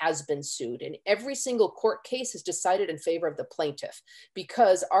sued or has been sued. And every single court case is decided in favor of the plaintiff,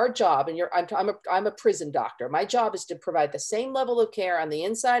 because our job, and I'm a prison doctor, my job is to provide the same level of care on the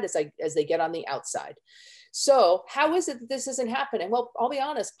inside as they get on the outside. So how is it that this isn't happening? Well, I'll be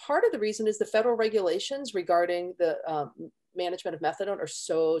honest, part of the reason is the federal regulations regarding the management of methadone are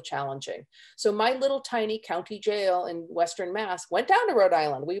so challenging. So my little tiny county jail in Western Mass went down to Rhode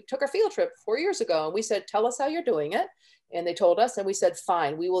Island. We took our field trip 4 years ago, and we said, tell us how you're doing it. And they told us, and we said,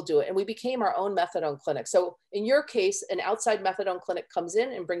 fine, we will do it. And we became our own methadone clinic. So in your case, an outside methadone clinic comes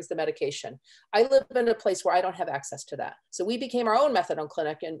in and brings the medication. I live in a place where I don't have access to that. So we became our own methadone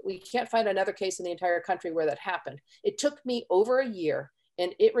clinic, and we can't find another case in the entire country where that happened. It took me over a year,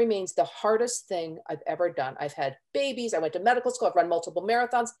 and it remains the hardest thing I've ever done. I've had babies, I went to medical school, I've run multiple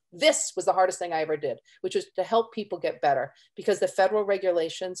marathons. This was the hardest thing I ever did, which was to help people get better, because the federal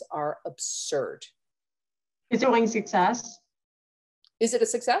regulations are absurd. Is it showing success? Is it a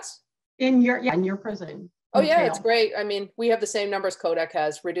success? In your prison? Oh yeah, it's great. I mean, we have the same numbers Kodak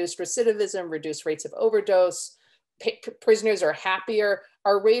has: reduced recidivism, reduced rates of overdose, prisoners are happier.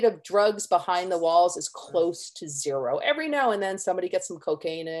 Our rate of drugs behind the walls is close to zero. Every now and then somebody gets some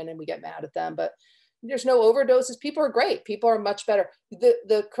cocaine in and we get mad at them, but there's no overdoses. People are great. People are much better.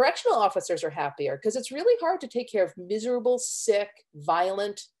 The correctional officers are happier, because it's really hard to take care of miserable, sick,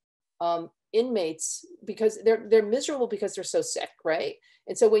 violent inmates, because they're miserable because they're so sick, right?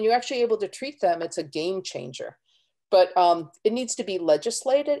 And so when you're actually able to treat them, it's a game changer. But it needs to be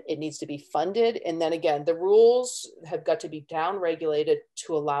legislated, it needs to be funded, and then again, the rules have got to be down-regulated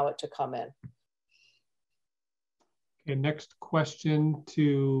to allow it to come in. Okay, next question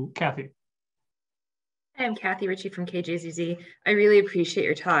to Kathy. Hi, I'm Kathy Ritchie from KJZZ. I really appreciate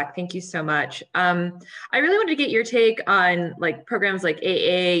your talk. Thank you so much. I really wanted to get your take on like programs like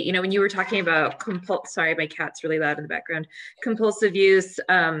AA. You know, when you were talking about sorry, my cat's really loud in the background. Compulsive use.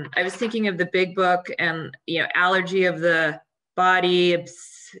 I was thinking of the Big Book and, you know, allergy of the body,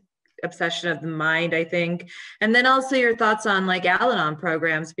 obsession of the mind, I think. And then also your thoughts on like Al-Anon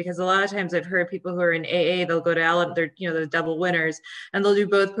programs, because a lot of times I've heard people who are in AA, they'll go to Al-Anon, they're, you know, the double winners, and they'll do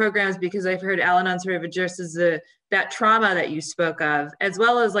both programs, because I've heard Al-Anon sort of addresses that trauma that you spoke of, as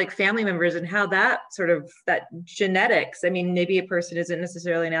well as like family members and how that sort of, that genetics. I mean, maybe a person isn't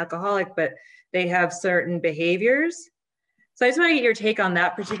necessarily an alcoholic, but they have certain behaviors. So I just want to get your take on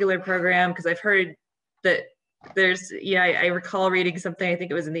that particular program, because I've heard that there's, yeah, I recall reading something, I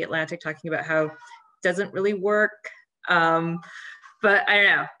think it was in the Atlantic, talking about how it doesn't really work. But I don't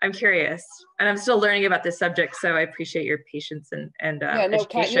know, I'm curious. And I'm still learning about this subject, so I appreciate your patience and yeah, no,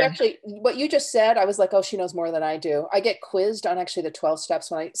 Kat, you actually, what you just said, I was like, oh, she knows more than I do. I get quizzed on actually the 12 steps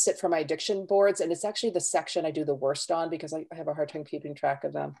when I sit for my addiction boards, and it's actually the section I do the worst on, because I have a hard time keeping track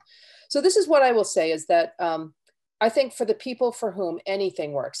of them. So this is what I will say is that, I think for the people for whom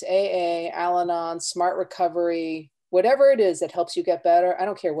anything works, AA, Al-Anon, Smart Recovery, whatever it is that helps you get better, I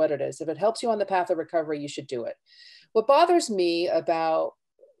don't care what it is. If it helps you on the path of recovery, you should do it. What bothers me about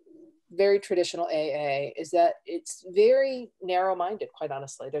very traditional AA is that it's very narrow-minded, quite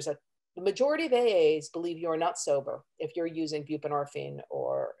honestly. The majority of AAs believe you are not sober if you're using buprenorphine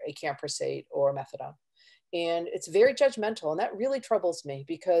or acamprosate or methadone. And it's very judgmental, and that really troubles me,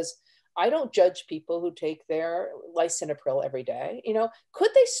 because I don't judge people who take their lisinopril every day. You know, could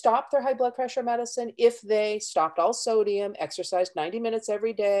they stop their high blood pressure medicine if they stopped all sodium, exercised 90 minutes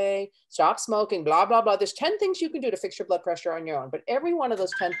every day, stop smoking, blah, blah, blah. There's 10 things you can do to fix your blood pressure on your own, but every one of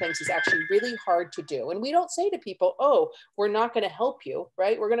those 10 things is actually really hard to do. And we don't say to people, oh, we're not going to help you,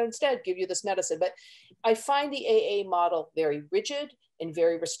 right? We're going to instead give you this medicine. But I find the AA model very rigid and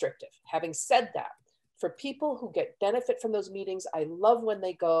very restrictive. Having said that, for people who get benefit from those meetings, I love when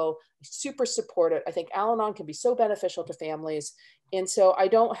they go, I super support it. I think Al-Anon can be so beneficial to families. And so I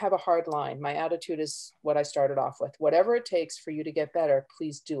don't have a hard line. My attitude is what I started off with. Whatever it takes for you to get better,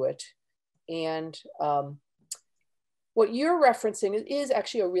 please do it. And what you're referencing is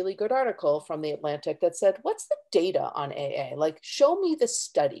actually a really good article from the Atlantic that said, what's the data on AA? Like, show me the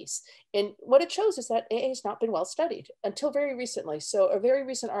studies. And what it shows is that AA has not been well studied until very recently. So a very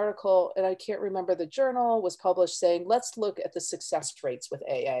recent article, and I can't remember the journal, was published saying, let's look at the success rates with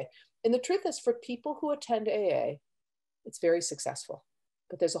AA. And the truth is, for people who attend AA, it's very successful.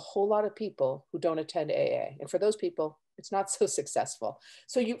 But there's a whole lot of people who don't attend AA. And for those people, it's not so successful.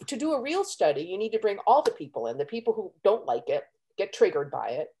 So to do a real study, you need to bring all the people in, the people who don't like it, get triggered by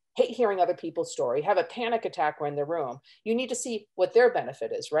it, hate hearing other people's story, have a panic attack or in the room. You need to see what their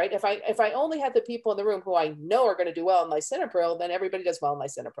benefit is, right? If I only have the people in the room who I know are going to do well in lisinopril, then everybody does well in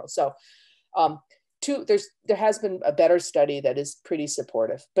lisinopril. So there has been a better study that is pretty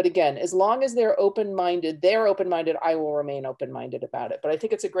supportive. But again, as long as they're open-minded, I will remain open-minded about it. But I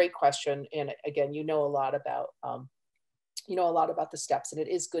think it's a great question. And again, you know a lot about the steps, and it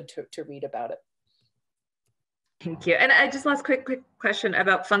is good to read about it. Thank you. And I just last quick question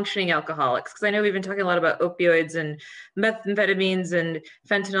about functioning alcoholics, because I know we've been talking a lot about opioids and methamphetamines and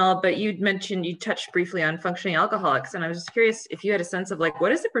fentanyl, but you touched briefly on functioning alcoholics. And I was just curious if you had a sense of like,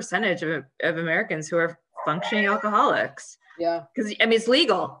 what is the percentage of Americans who are functioning alcoholics? Yeah. Because I mean, it's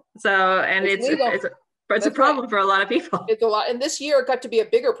legal. So, and it's a problem for a lot of people. It's a lot. And this year it got to be a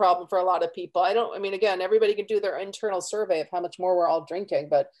bigger problem for a lot of people. Again, everybody can do their internal survey of how much more we're all drinking,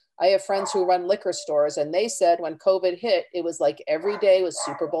 but I have friends who run liquor stores, and they said when COVID hit, it was like every day was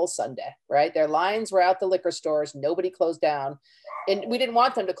Super Bowl Sunday, right? Their lines were out the liquor stores. Nobody closed down. And we didn't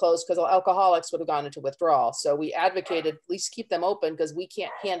want them to close because alcoholics would have gone into withdrawal. So we advocated at least keep them open because we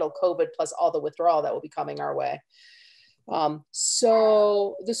can't handle COVID plus all the withdrawal that will be coming our way.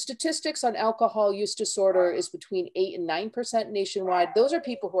 So the statistics on alcohol use disorder is between 8 and 9% nationwide. Those are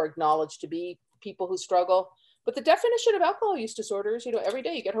people who are acknowledged to be people who struggle. But the definition of alcohol use disorders, every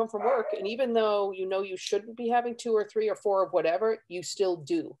day you get home from work, and even though you shouldn't be having 2 or 3 or 4 of whatever, you still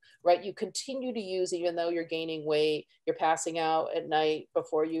do, right? You continue to use even though you're gaining weight, you're passing out at night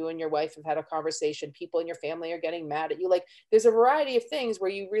before you and your wife have had a conversation, people in your family are getting mad at you. Like there's a variety of things where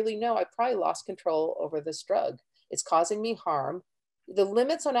you really know I probably lost control over this drug. It's causing me harm. The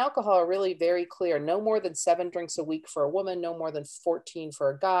limits on alcohol are really very clear. No more than 7 drinks a week for a woman, no more than 14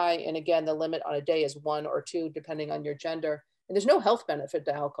 for a guy. And again, the limit on a day is 1 or 2, depending on your gender. And there's no health benefit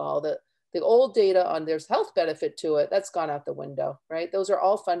to alcohol. The old data on there's health benefit to it, that's gone out the window, right? Those are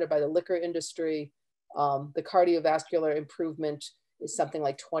all funded by the liquor industry. The cardiovascular improvement is something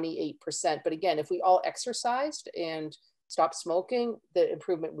like 28%. But again, if we all exercised and stopped smoking, the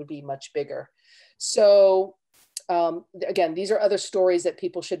improvement would be much bigger. So again, these are other stories that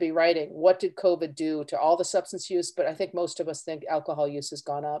people should be writing. What did COVID do to all the substance use? But I think most of us think alcohol use has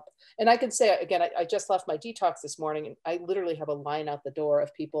gone up. And I can say, again, I just left my detox this morning, and I literally have a line out the door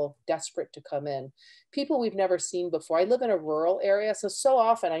of people desperate to come in. People we've never seen before. I live in a rural area, so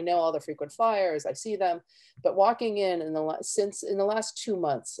often I know all the frequent flyers, I see them. But walking in the last 2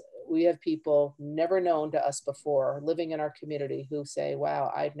 months, we have people never known to us before living in our community who say,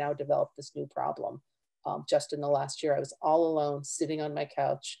 wow, I've now developed this new problem. Just in the last year, I was all alone, sitting on my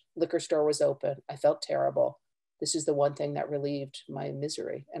couch. Liquor store was open. I felt terrible. This is the one thing that relieved my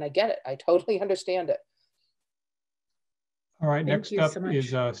misery. And I get it. I totally understand it. All right, next up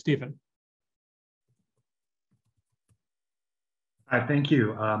is Stephen. Hi, thank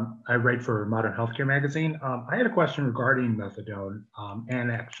you. I write for Modern Healthcare Magazine. I had a question regarding methadone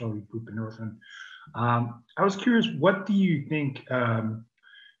and actually buprenorphine. I was curious, what do you think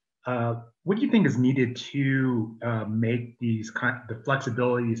is needed to make the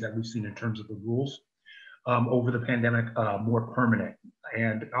flexibilities that we've seen in terms of the rules over the pandemic more permanent?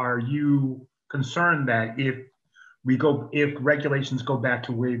 And are you concerned that if regulations go back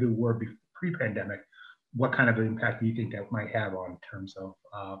to where they were pre-pandemic, what kind of an impact do you think that might have on terms of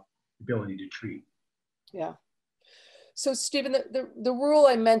ability to treat? Yeah. So Stephen, the rule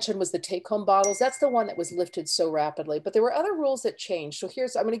I mentioned was the take-home bottles. That's the one that was lifted so rapidly, but there were other rules that changed. So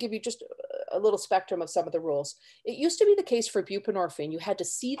I'm going to give you just a little spectrum of some of the rules. It used to be the case for buprenorphine. You had to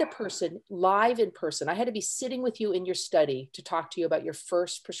see the person live in person. I had to be sitting with you in your study to talk to you about your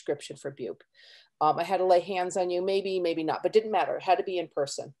first prescription for bupe. I had to lay hands on you, maybe not, but didn't matter. It had to be in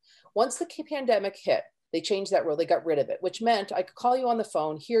person. Once the pandemic hit, they changed that rule. They got rid of it, which meant I could call you on the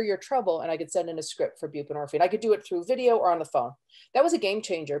phone, hear your trouble, and I could send in a script for buprenorphine. I could do it through video or on the phone. That was a game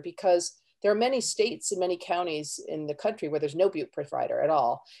changer because there are many states and many counties in the country where there's no bupe provider at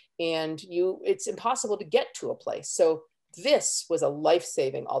all. And it's impossible to get to a place. So this was a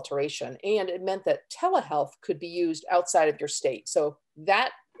life-saving alteration. And it meant that telehealth could be used outside of your state. So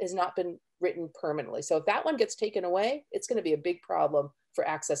that has not been written permanently. So if that one gets taken away, it's going to be a big problem for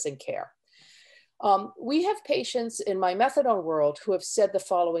accessing care. We have patients in my methadone world who have said the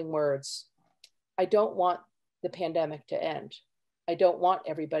following words: I don't want the pandemic to end. I don't want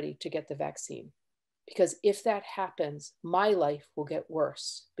everybody to get the vaccine, because if that happens, my life will get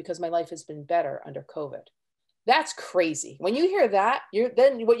worse because my life has been better under COVID. That's crazy. When you hear that,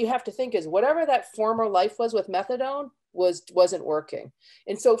 then what you have to think is whatever that former life was with methadone wasn't working.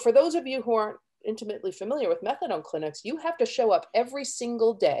 And so for those of you who aren't intimately familiar with methadone clinics, you have to show up every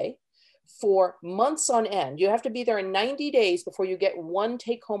single day for months on end. You have to be there in 90 days before you get one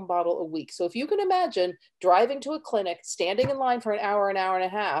take-home bottle a week. So if you can imagine driving to a clinic, standing in line for an hour and a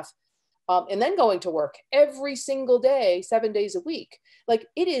half, and then going to work every single day, 7 days a week. Like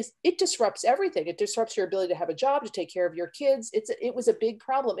it disrupts everything. It disrupts your ability to have a job, to take care of your kids. It was a big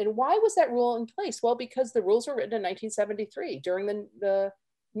problem. And why was that rule in place? Well, because the rules were written in 1973 during the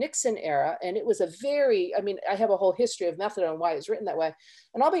Nixon era. And it was I have a whole history of methadone, why it's written that way.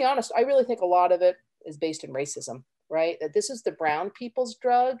 And I'll be honest, I really think a lot of it is based in racism, right? That this is the brown people's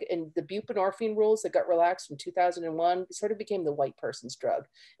drug, and the buprenorphine rules that got relaxed in 2001 sort of became the white person's drug.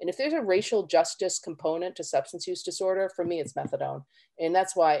 And if there's a racial justice component to substance use disorder, for me, it's methadone. And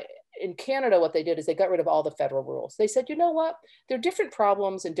that's why in Canada, what they did is they got rid of all the federal rules. They said, you know what? There are different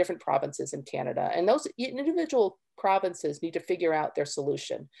problems in different provinces in Canada, and those individual provinces need to figure out their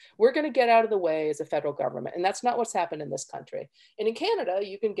solution. We're going to get out of the way as a federal government. And that's not what's happened in this country. And in Canada,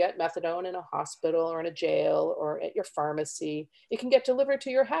 you can get methadone in a hospital or in a jail or at your pharmacy. It can get delivered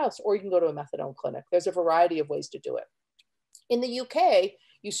to your house, or you can go to a methadone clinic. There's a variety of ways to do it. In the UK,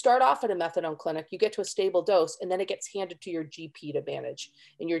 you start off at a methadone clinic, you get to a stable dose, and then it gets handed to your GP to manage.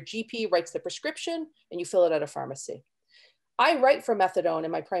 And your GP writes the prescription and you fill it at a pharmacy. I write for methadone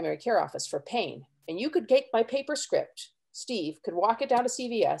in my primary care office for pain. And you could take my paper script, Steve could walk it down to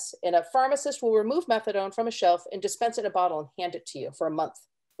CVS, and a pharmacist will remove methadone from a shelf and dispense it in a bottle and hand it to you for a month,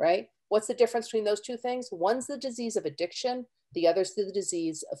 right? What's the difference between those two things? One's the disease of addiction, the other's the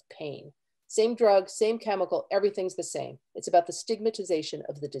disease of pain. Same drug, same chemical, everything's the same. It's about the stigmatization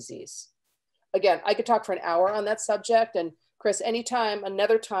of the disease. Again, I could talk for an hour on that subject, and Chris, anytime,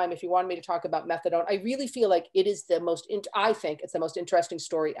 another time, if you wanted me to talk about methadone, I really feel like it is I think it's the most interesting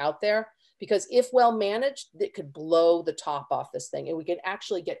story out there, because if well managed, it could blow the top off this thing. And we can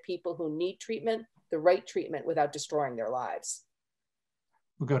actually get people who need treatment, the right treatment, without destroying their lives.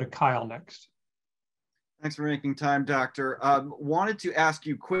 We'll go to Kyle next. Thanks for making time, Doctor. Wanted to ask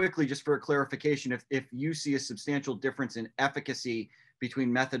you quickly, just for a clarification, if you see a substantial difference in efficacy between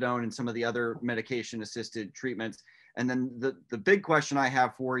methadone and some of the other medication-assisted treatments. And then the big question I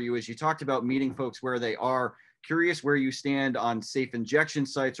have for you is, you talked about meeting folks where they are. Curious where you stand on safe injection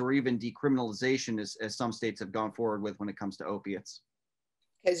sites, or even decriminalization, as some states have gone forward with when it comes to opiates.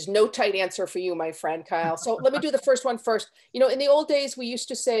 There's no tight answer for you, my friend, Kyle. So let me do the first one first. You know, in the old days, we used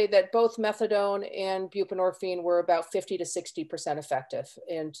to say that both methadone and buprenorphine were about 50 to 60% effective.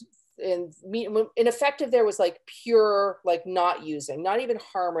 And effective there was like pure, like not using, not even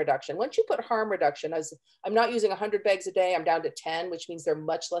harm reduction. Once you put harm reduction, as I'm not using 100 bags a day, I'm down to 10, which means they're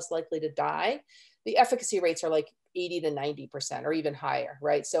much less likely to die. The efficacy rates are like 80 to 90% or even higher,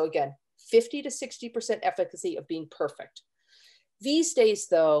 right? So again, 50 to 60% efficacy of being perfect. These days,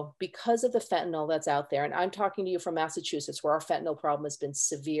 though, because of the fentanyl that's out there, and I'm talking to you from Massachusetts, where our fentanyl problem has been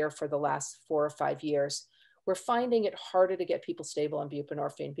severe for the last 4 or 5 years, we're finding it harder to get people stable on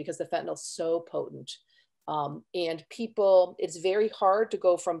buprenorphine because the fentanyl is so potent. And people, it's very hard to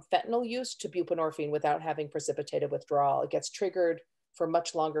go from fentanyl use to buprenorphine without having precipitated withdrawal. It gets triggered for a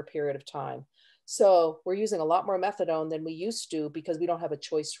much longer period of time. So we're using a lot more methadone than we used to because we don't have a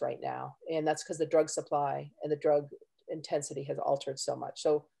choice right now. And that's because the drug supply and the drug intensity has altered so much.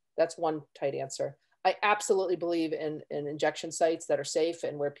 So that's one tight answer. I absolutely believe in injection sites that are safe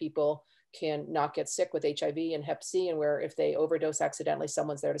and where people can not get sick with HIV and Hep C, and where if they overdose accidentally,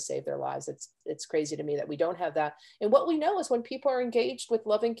 someone's there to save their lives. It's crazy to me that we don't have that. And what we know is when people are engaged with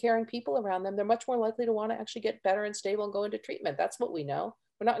loving, caring people around them, they're much more likely to want to actually get better and stable and go into treatment. That's what we know.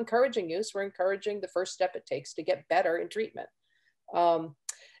 We're not encouraging use, we're encouraging the first step it takes to get better in treatment.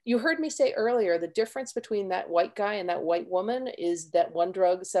 You heard me say earlier, the difference between that white guy and that white woman is that one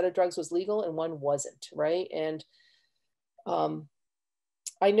set of drugs was legal and one wasn't, right? And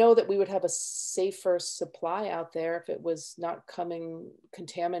I know that we would have a safer supply out there if it was not coming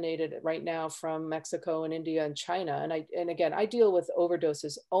contaminated right now from Mexico and India and China. And again, I deal with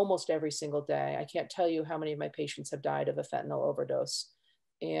overdoses almost every single day. I can't tell you how many of my patients have died of a fentanyl overdose.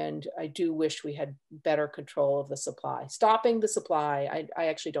 And I do wish we had better control of the supply. Stopping the supply, I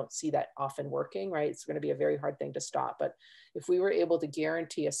actually don't see that often working, right? It's going to be a very hard thing to stop. But if we were able to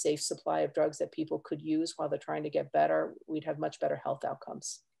guarantee a safe supply of drugs that people could use while they're trying to get better, we'd have much better health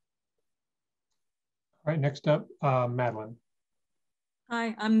outcomes. All right, next up, Madeline.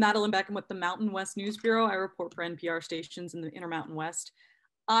 Hi, I'm Madeline Beckham with the Mountain West News Bureau. I report for NPR stations in the Intermountain West.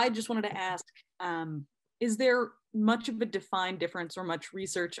 I just wanted to ask, is there much of a defined difference or much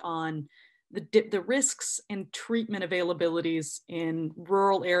research on the risks and treatment availabilities in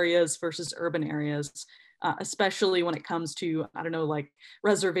rural areas versus urban areas? especially when it comes to, I don't know, like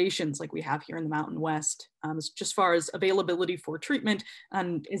reservations like we have here in the Mountain West, just far as availability for treatment?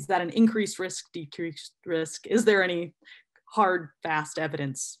 And is that an increased risk, decreased risk? Is there any hard, fast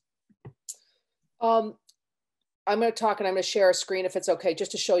evidence? I'm going to talk and I'm going to share a screen if it's okay,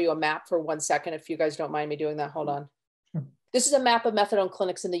 just to show you a map for 1 second, if you guys don't mind me doing that. Hold on. Sure. This is a map of methadone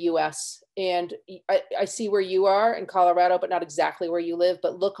clinics in the US. And I see where you are in Colorado, but not exactly where you live,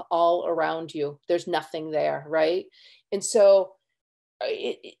 but look all around you. There's nothing there, right? And so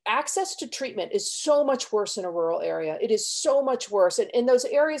access to treatment is so much worse in a rural area. It is so much worse. And in those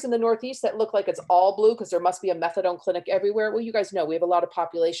areas in the Northeast that look like it's all blue because there must be a methadone clinic everywhere. Well, you guys know we have a lot of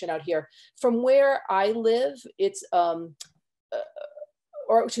population out here. From where I live, it's, from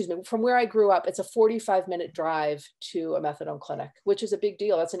where I grew up, it's a 45-minute drive to a methadone clinic, which is a big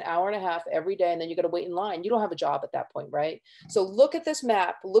deal. That's an hour and a half every day. And then you got to wait in line. You don't have a job at that point, right? So look at this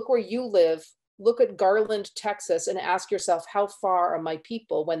map, look where you live. Look at Garland, Texas, and ask yourself, how far are my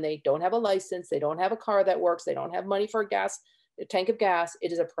people when they don't have a license, they don't have a car that works, they don't have money for a tank of gas?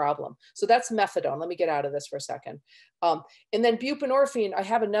 It is a problem. So that's methadone. Let me get out of this for a second. And then buprenorphine, I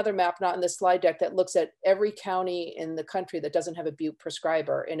have another map, not in this slide deck, that looks at every county in the country that doesn't have a bupe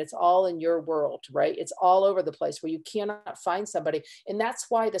prescriber. And it's all in your world, right? It's all over the place where you cannot find somebody. And that's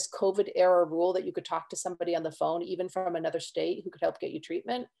why this COVID era rule that you could talk to somebody on the phone, even from another state, who could help get you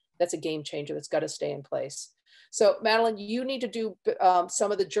treatment, that's a game changer. That's got to stay in place. So Madeline, you need to do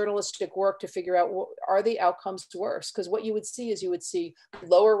some of the journalistic work to figure out, are the outcomes worse? Because what you would see is you would see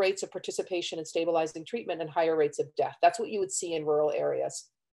lower rates of participation in stabilizing treatment and higher rates of death. That's what you would see in rural areas.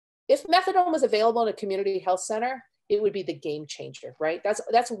 If methadone was available in a community health center, it would be the game changer, right?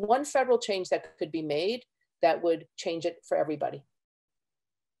 That's one federal change that could be made that would change it for everybody.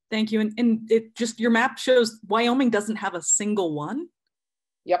 Thank you. And it just, your map shows Wyoming doesn't have a single one.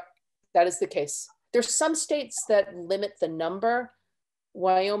 Yep, that is the case. There's some states that limit the number.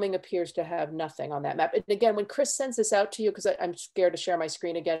 Wyoming appears to have nothing on that map. And again, when Chris sends this out to you, because I'm scared to share my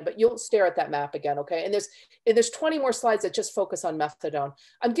screen again, but you'll stare at that map again, okay? And there's 20 more slides that just focus on methadone.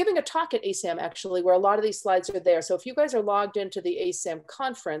 I'm giving a talk at ASAM actually, where a lot of these slides are there. So if you guys are logged into the ASAM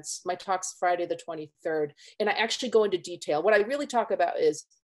conference, my talk's Friday the 23rd, and I actually go into detail. What I really talk about is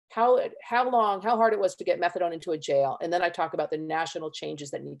how hard it was to get methadone into a jail. And then I talk about the national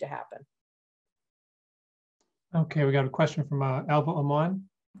changes that need to happen. Okay, we got a question from Alva Amon.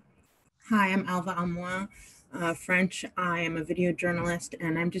 Hi, I'm Alva Amoin, French. I am a video journalist,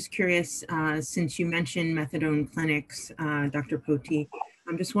 and I'm just curious, since you mentioned methadone clinics, Dr. Potee,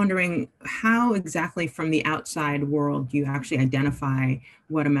 I'm just wondering how exactly from the outside world do you actually identify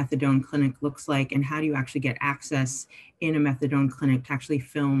what a methadone clinic looks like, and how do you actually get access in a methadone clinic to actually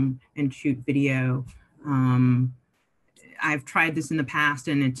film and shoot video? I've tried this in the past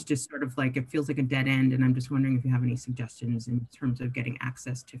and it's just sort of like, it feels like a dead end. And I'm just wondering if you have any suggestions in terms of getting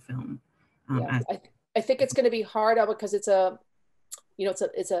access to film. I think it's going to be hard because it's a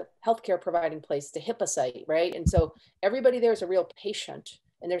healthcare providing place, it's a HIPAA site, right? And so everybody there is a real patient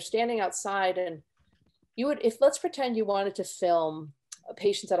and they're standing outside, and let's pretend you wanted to film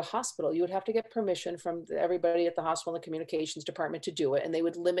patients at a hospital, you would have to get permission from everybody at the hospital and the communications department to do it. And they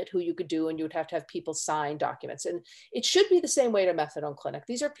would limit who you could do, and you would have to have people sign documents. And it should be the same way to methadone clinic.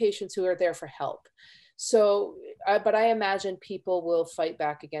 These are patients who are there for help. So, but I imagine people will fight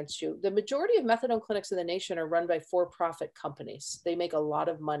back against you. The majority of methadone clinics in the nation are run by for-profit companies. They make a lot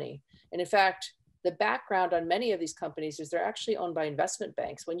of money. And in fact, the background on many of these companies is they're actually owned by investment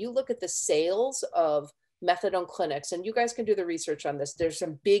banks. When you look at the sales of methadone clinics, and you guys can do the research on this, there's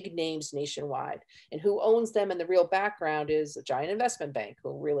some big names nationwide, and who owns them, and the real background is a giant investment bank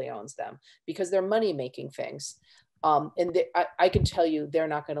who really owns them because they're money making things. I can tell you they're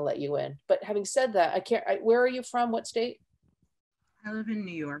not going to let you in. But having said that, where are you from? What state? I live in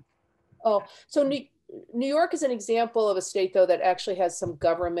New York. Oh, so New York is an example of a state though that actually has some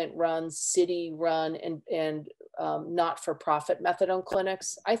government run, city run, and not-for-profit methadone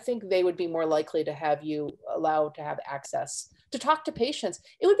clinics. I think they would be more likely to have you allowed to have access to talk to patients.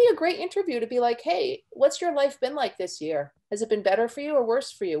 It would be a great interview to be like, hey, what's your life been like this year? Has it been better for you or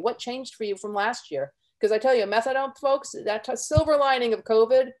worse for you? What changed for you from last year? Because I tell you, methadone folks, that silver lining of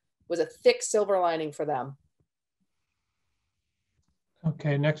COVID was a thick silver lining for them.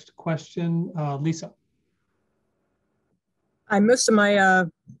 Okay, next question, Lisa. Most of my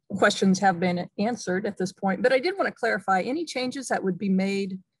questions have been answered at this point, but I did want to clarify any changes that would be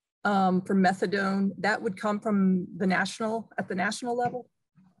made for methadone that would come from at the national level?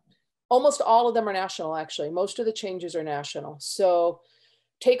 Almost all of them are national, actually. Most of the changes are national. So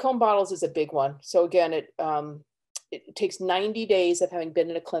take-home bottles is a big one. So again, it takes 90 days of having been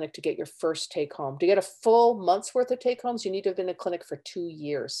in a clinic to get your first take home. To get a full month's worth of take homes, you need to have been in a clinic for 2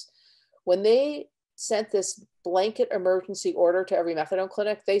 years. When they sent this blanket emergency order to every methadone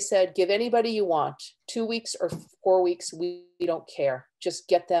clinic, they said, give anybody you want, 2 weeks or 4 weeks, we don't care. Just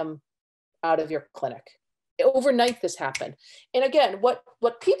get them out of your clinic. Overnight, this happened. And again, what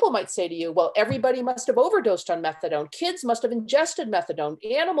people might say to you, well, everybody must have overdosed on methadone. Kids must have ingested methadone.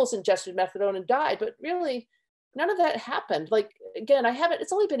 Animals ingested methadone and died. But really, none of that happened. Like, again,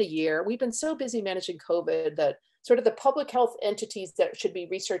 it's only been a year. We've been so busy managing COVID that sort of the public health entities that should be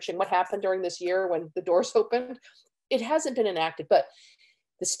researching what happened during this year when the doors opened, it hasn't been enacted. But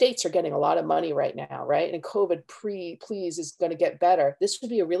the states are getting a lot of money right now, right? And COVID please is going to get better. This would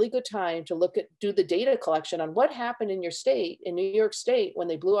be a really good time to do the data collection on what happened in your state, in New York State, when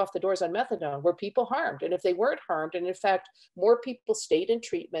they blew off the doors on methadone. Were people harmed? And if they weren't harmed, and in fact, more people stayed in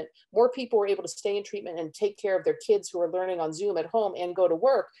treatment, more people were able to stay in treatment and take care of their kids who are learning on Zoom at home and go to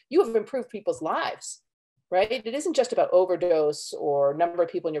work, you have improved people's lives, right? It isn't just about overdose or number of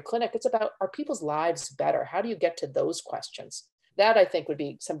people in your clinic. It's about, are people's lives better? How do you get to those questions? That, I think, would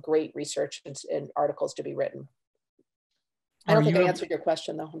be some great research and articles to be written. I don't think I answered your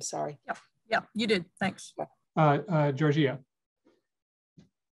question, though. I'm sorry. Yeah, you did. Thanks. Georgia.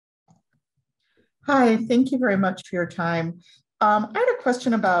 Hi, thank you very much for your time. I had a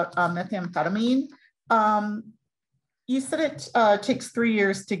question about methamphetamine. You said it takes 3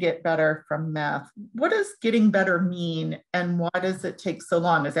 years to get better from meth. What does getting better mean, and why does it take so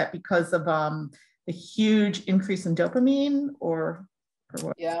long? Is that because of the huge increase in dopamine, or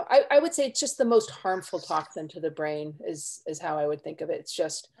what? Yeah, I would say it's just the most harmful toxin to the brain is how I would think of it. It's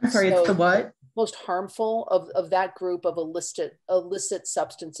just, I'm sorry, it's the what? Most harmful of that group of illicit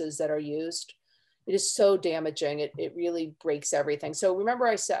substances that are used. It is so damaging. It really breaks everything. So remember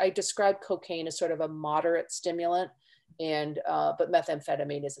I described cocaine as sort of a moderate stimulant, and but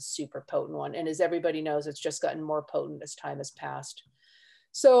methamphetamine is a super potent one. And as everybody knows, it's just gotten more potent as time has passed.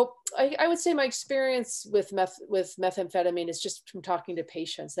 So I would say my experience with methamphetamine is just from talking to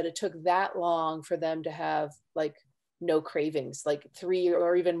patients, that it took that long for them to have like no cravings, like 3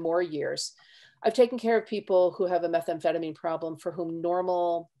 or even more years. I've taken care of people who have a methamphetamine problem for whom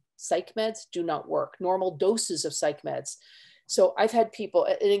normal psych meds do not work, normal doses of psych meds. So I've had people,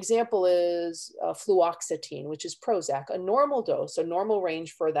 an example is fluoxetine, which is Prozac. A normal dose, a normal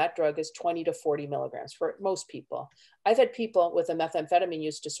range for that drug is 20 to 40 milligrams for most people. I've had people with a methamphetamine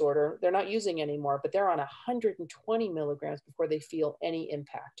use disorder, they're not using anymore, but they're on 120 milligrams before they feel any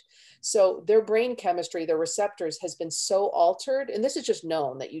impact. So their brain chemistry, their receptors has been so altered, and this is just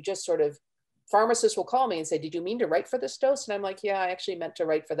known that you just sort of, pharmacists will call me and say, did you mean to write for this dose? And I'm like, yeah, I actually meant to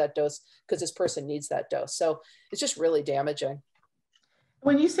write for that dose because this person needs that dose. So it's just really damaging.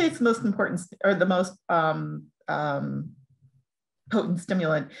 When you say it's the most important or the most potent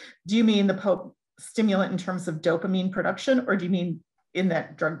stimulant, do you mean the stimulant in terms of dopamine production, or do you mean in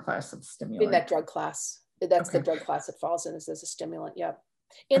that drug class of stimulant? In that drug class. That's okay. The drug class it falls in, is as a stimulant. Yeah.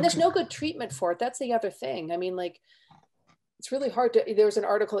 And there's no good treatment for it. That's the other thing. I mean, like, it's really hard to, there was an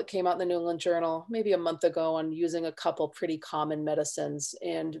article that came out in the New England Journal maybe a month ago on using a couple pretty common medicines,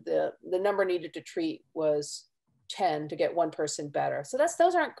 and the number needed to treat was 10 to get one person better. So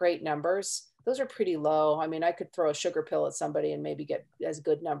those aren't great numbers. Those are pretty low. I mean, I could throw a sugar pill at somebody and maybe get as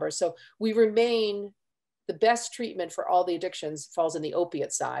good numbers. So we remain, the best treatment for all the addictions falls in the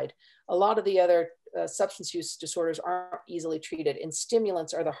opiate side. A lot of the other substance use disorders aren't easily treated, and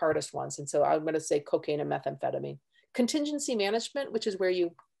stimulants are the hardest ones. And so I'm going to say cocaine and methamphetamine. Contingency management, which is where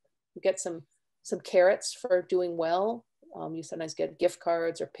you get some carrots for doing well. You sometimes get gift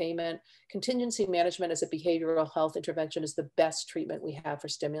cards or payment. Contingency management as a behavioral health intervention is the best treatment we have for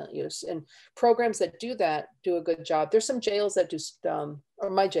stimulant use. And programs that do that do a good job. There's some jails that do, or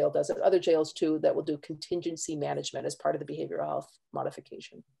my jail does it, other jails too, that will do contingency management as part of the behavioral health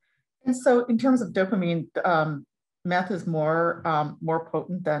modification. And so in terms of dopamine, meth is more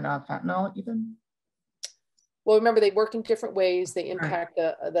potent than fentanyl even? Well, remember, they work in different ways. They impact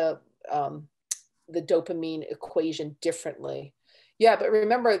the dopamine equation differently. Yeah, but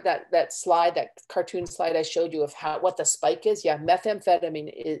remember that slide, that cartoon slide I showed you of what the spike is? Yeah,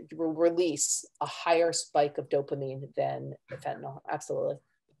 methamphetamine will release a higher spike of dopamine than fentanyl. Absolutely.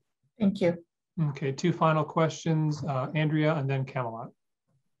 Thank you. Okay, 2 final questions, Andrea and then Camelot.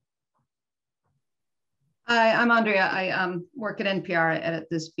 Hi, I'm Andrea. I work at NPR. I edit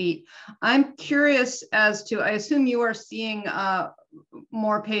this beat. I'm curious as to, I assume you are seeing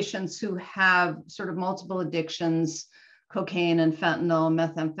more patients who have sort of multiple addictions, cocaine and fentanyl,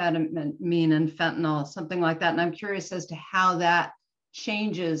 methamphetamine and fentanyl, something like that. And I'm curious as to how that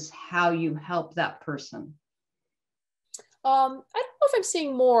changes how you help that person. I don't know if I'm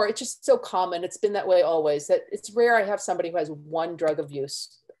seeing more. It's just so common. It's been that way always, that it's rare I have somebody who has one drug of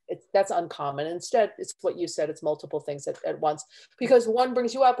use. That's uncommon. Instead, it's what you said, it's multiple things at once, because one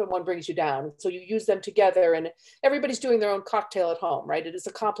brings you up and one brings you down. So you use them together, and everybody's doing their own cocktail at home, right? It is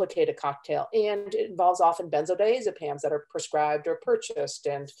a complicated cocktail, and it involves often benzodiazepines that are prescribed or purchased.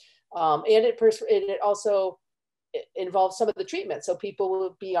 And it also involves some of the treatment. So people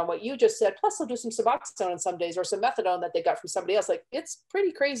will be on what you just said, plus they'll do some Suboxone on some days, or some methadone that they got from somebody else. Like, it's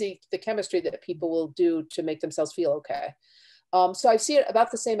pretty crazy, the chemistry that people will do to make themselves feel okay. So I see it about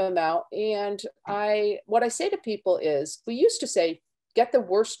the same amount. And what I say to people is, we used to say, get the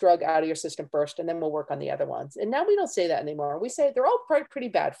worst drug out of your system first, and then we'll work on the other ones. And now we don't say that anymore. We say they're all pretty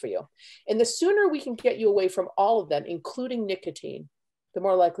bad for you. And the sooner we can get you away from all of them, including nicotine, the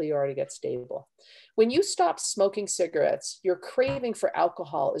more likely you are to get stable. When you stop smoking cigarettes, your craving for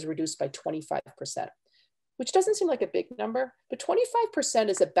alcohol is reduced by 25%. Which doesn't seem like a big number, but 25%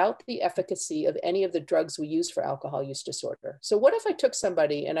 is about the efficacy of any of the drugs we use for alcohol use disorder. So what if I took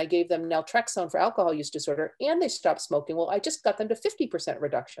somebody and I gave them naltrexone for alcohol use disorder and they stopped smoking? Well, I just got them to 50%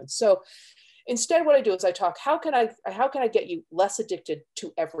 reduction. So instead, what I do is I talk, how can I get you less addicted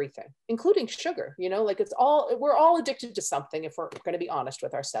to everything, including sugar? You know, like we're all addicted to something if we're going to be honest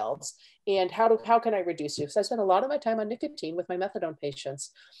with ourselves. And how can I reduce you? So I spend a lot of my time on nicotine with my methadone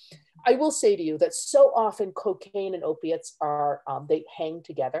patients. I will say to you that so often cocaine and opiates are, they hang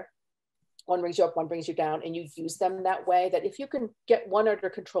together. One brings you up, one brings you down, and you use them that way, that if you can get one under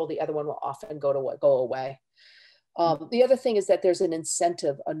control, the other one will often go away. The other thing is that there's an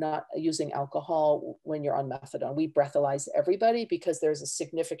incentive of not using alcohol when you're on methadone. We breathalyze everybody because there's a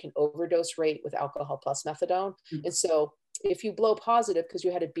significant overdose rate with alcohol plus methadone. And so if you blow positive because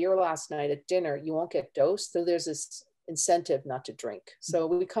you had a beer last night at dinner, you won't get dosed. So there's this incentive not to drink. So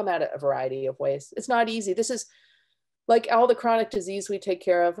we come at it a variety of ways. It's not easy. This is like all the chronic disease we take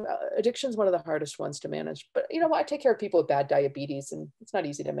care of. Addiction is one of the hardest ones to manage. But you know what? I take care of people with bad diabetes, and it's not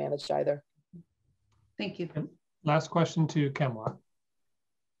easy to manage either. Thank you. Last question to Kamala.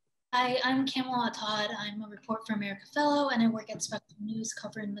 Hi, I'm Kamala Todd. I'm a Report for America Fellow, and I work at Spectrum News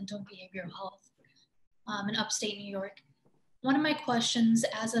covering mental and behavioral health in upstate New York. One of my questions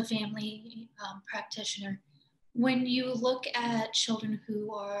as a family practitioner, when you look at children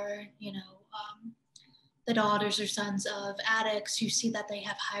who are, the daughters or sons of addicts, you see that they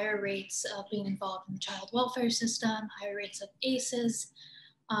have higher rates of being involved in the child welfare system, higher rates of ACEs,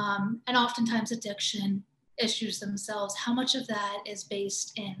 and oftentimes addiction issues themselves. How much of that is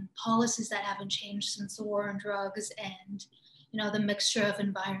based in policies that haven't changed since the war on drugs and, the mixture of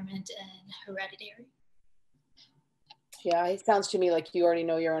environment and hereditary? Yeah, it sounds to me like you already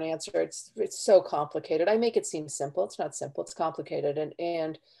know your own answer. It's so complicated. I make it seem simple. It's not simple. It's complicated.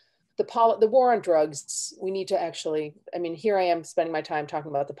 And the war on drugs, we need to actually, here I am spending my time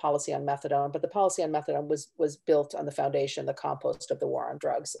talking about the policy on methadone, but the policy on methadone was built on the foundation, the compost of the war on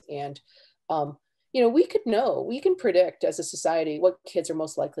drugs. And, we can predict as a society what kids are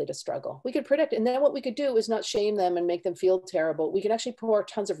most likely to struggle. We could predict. And then what we could do is not shame them and make them feel terrible. We can actually pour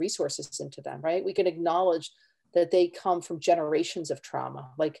tons of resources into them, right? We can acknowledge that they come from generations of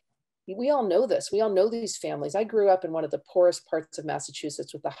trauma. Like, we all know this. We all know these families. I grew up in one of the poorest parts of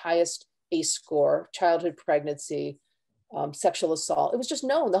Massachusetts with the highest ACE score, childhood pregnancy, sexual assault. It was just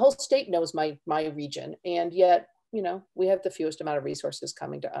known. The whole state knows my region. And yet, we have the fewest amount of resources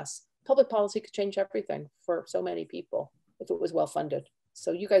coming to us. Public policy could change everything for so many people if it was well funded.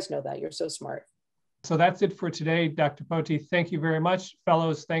 So you guys know that. You're so smart. So that's it for today, Dr. Potee. Thank you very much.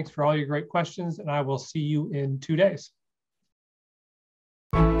 Fellows, thanks for all your great questions, and I will see you in 2 days.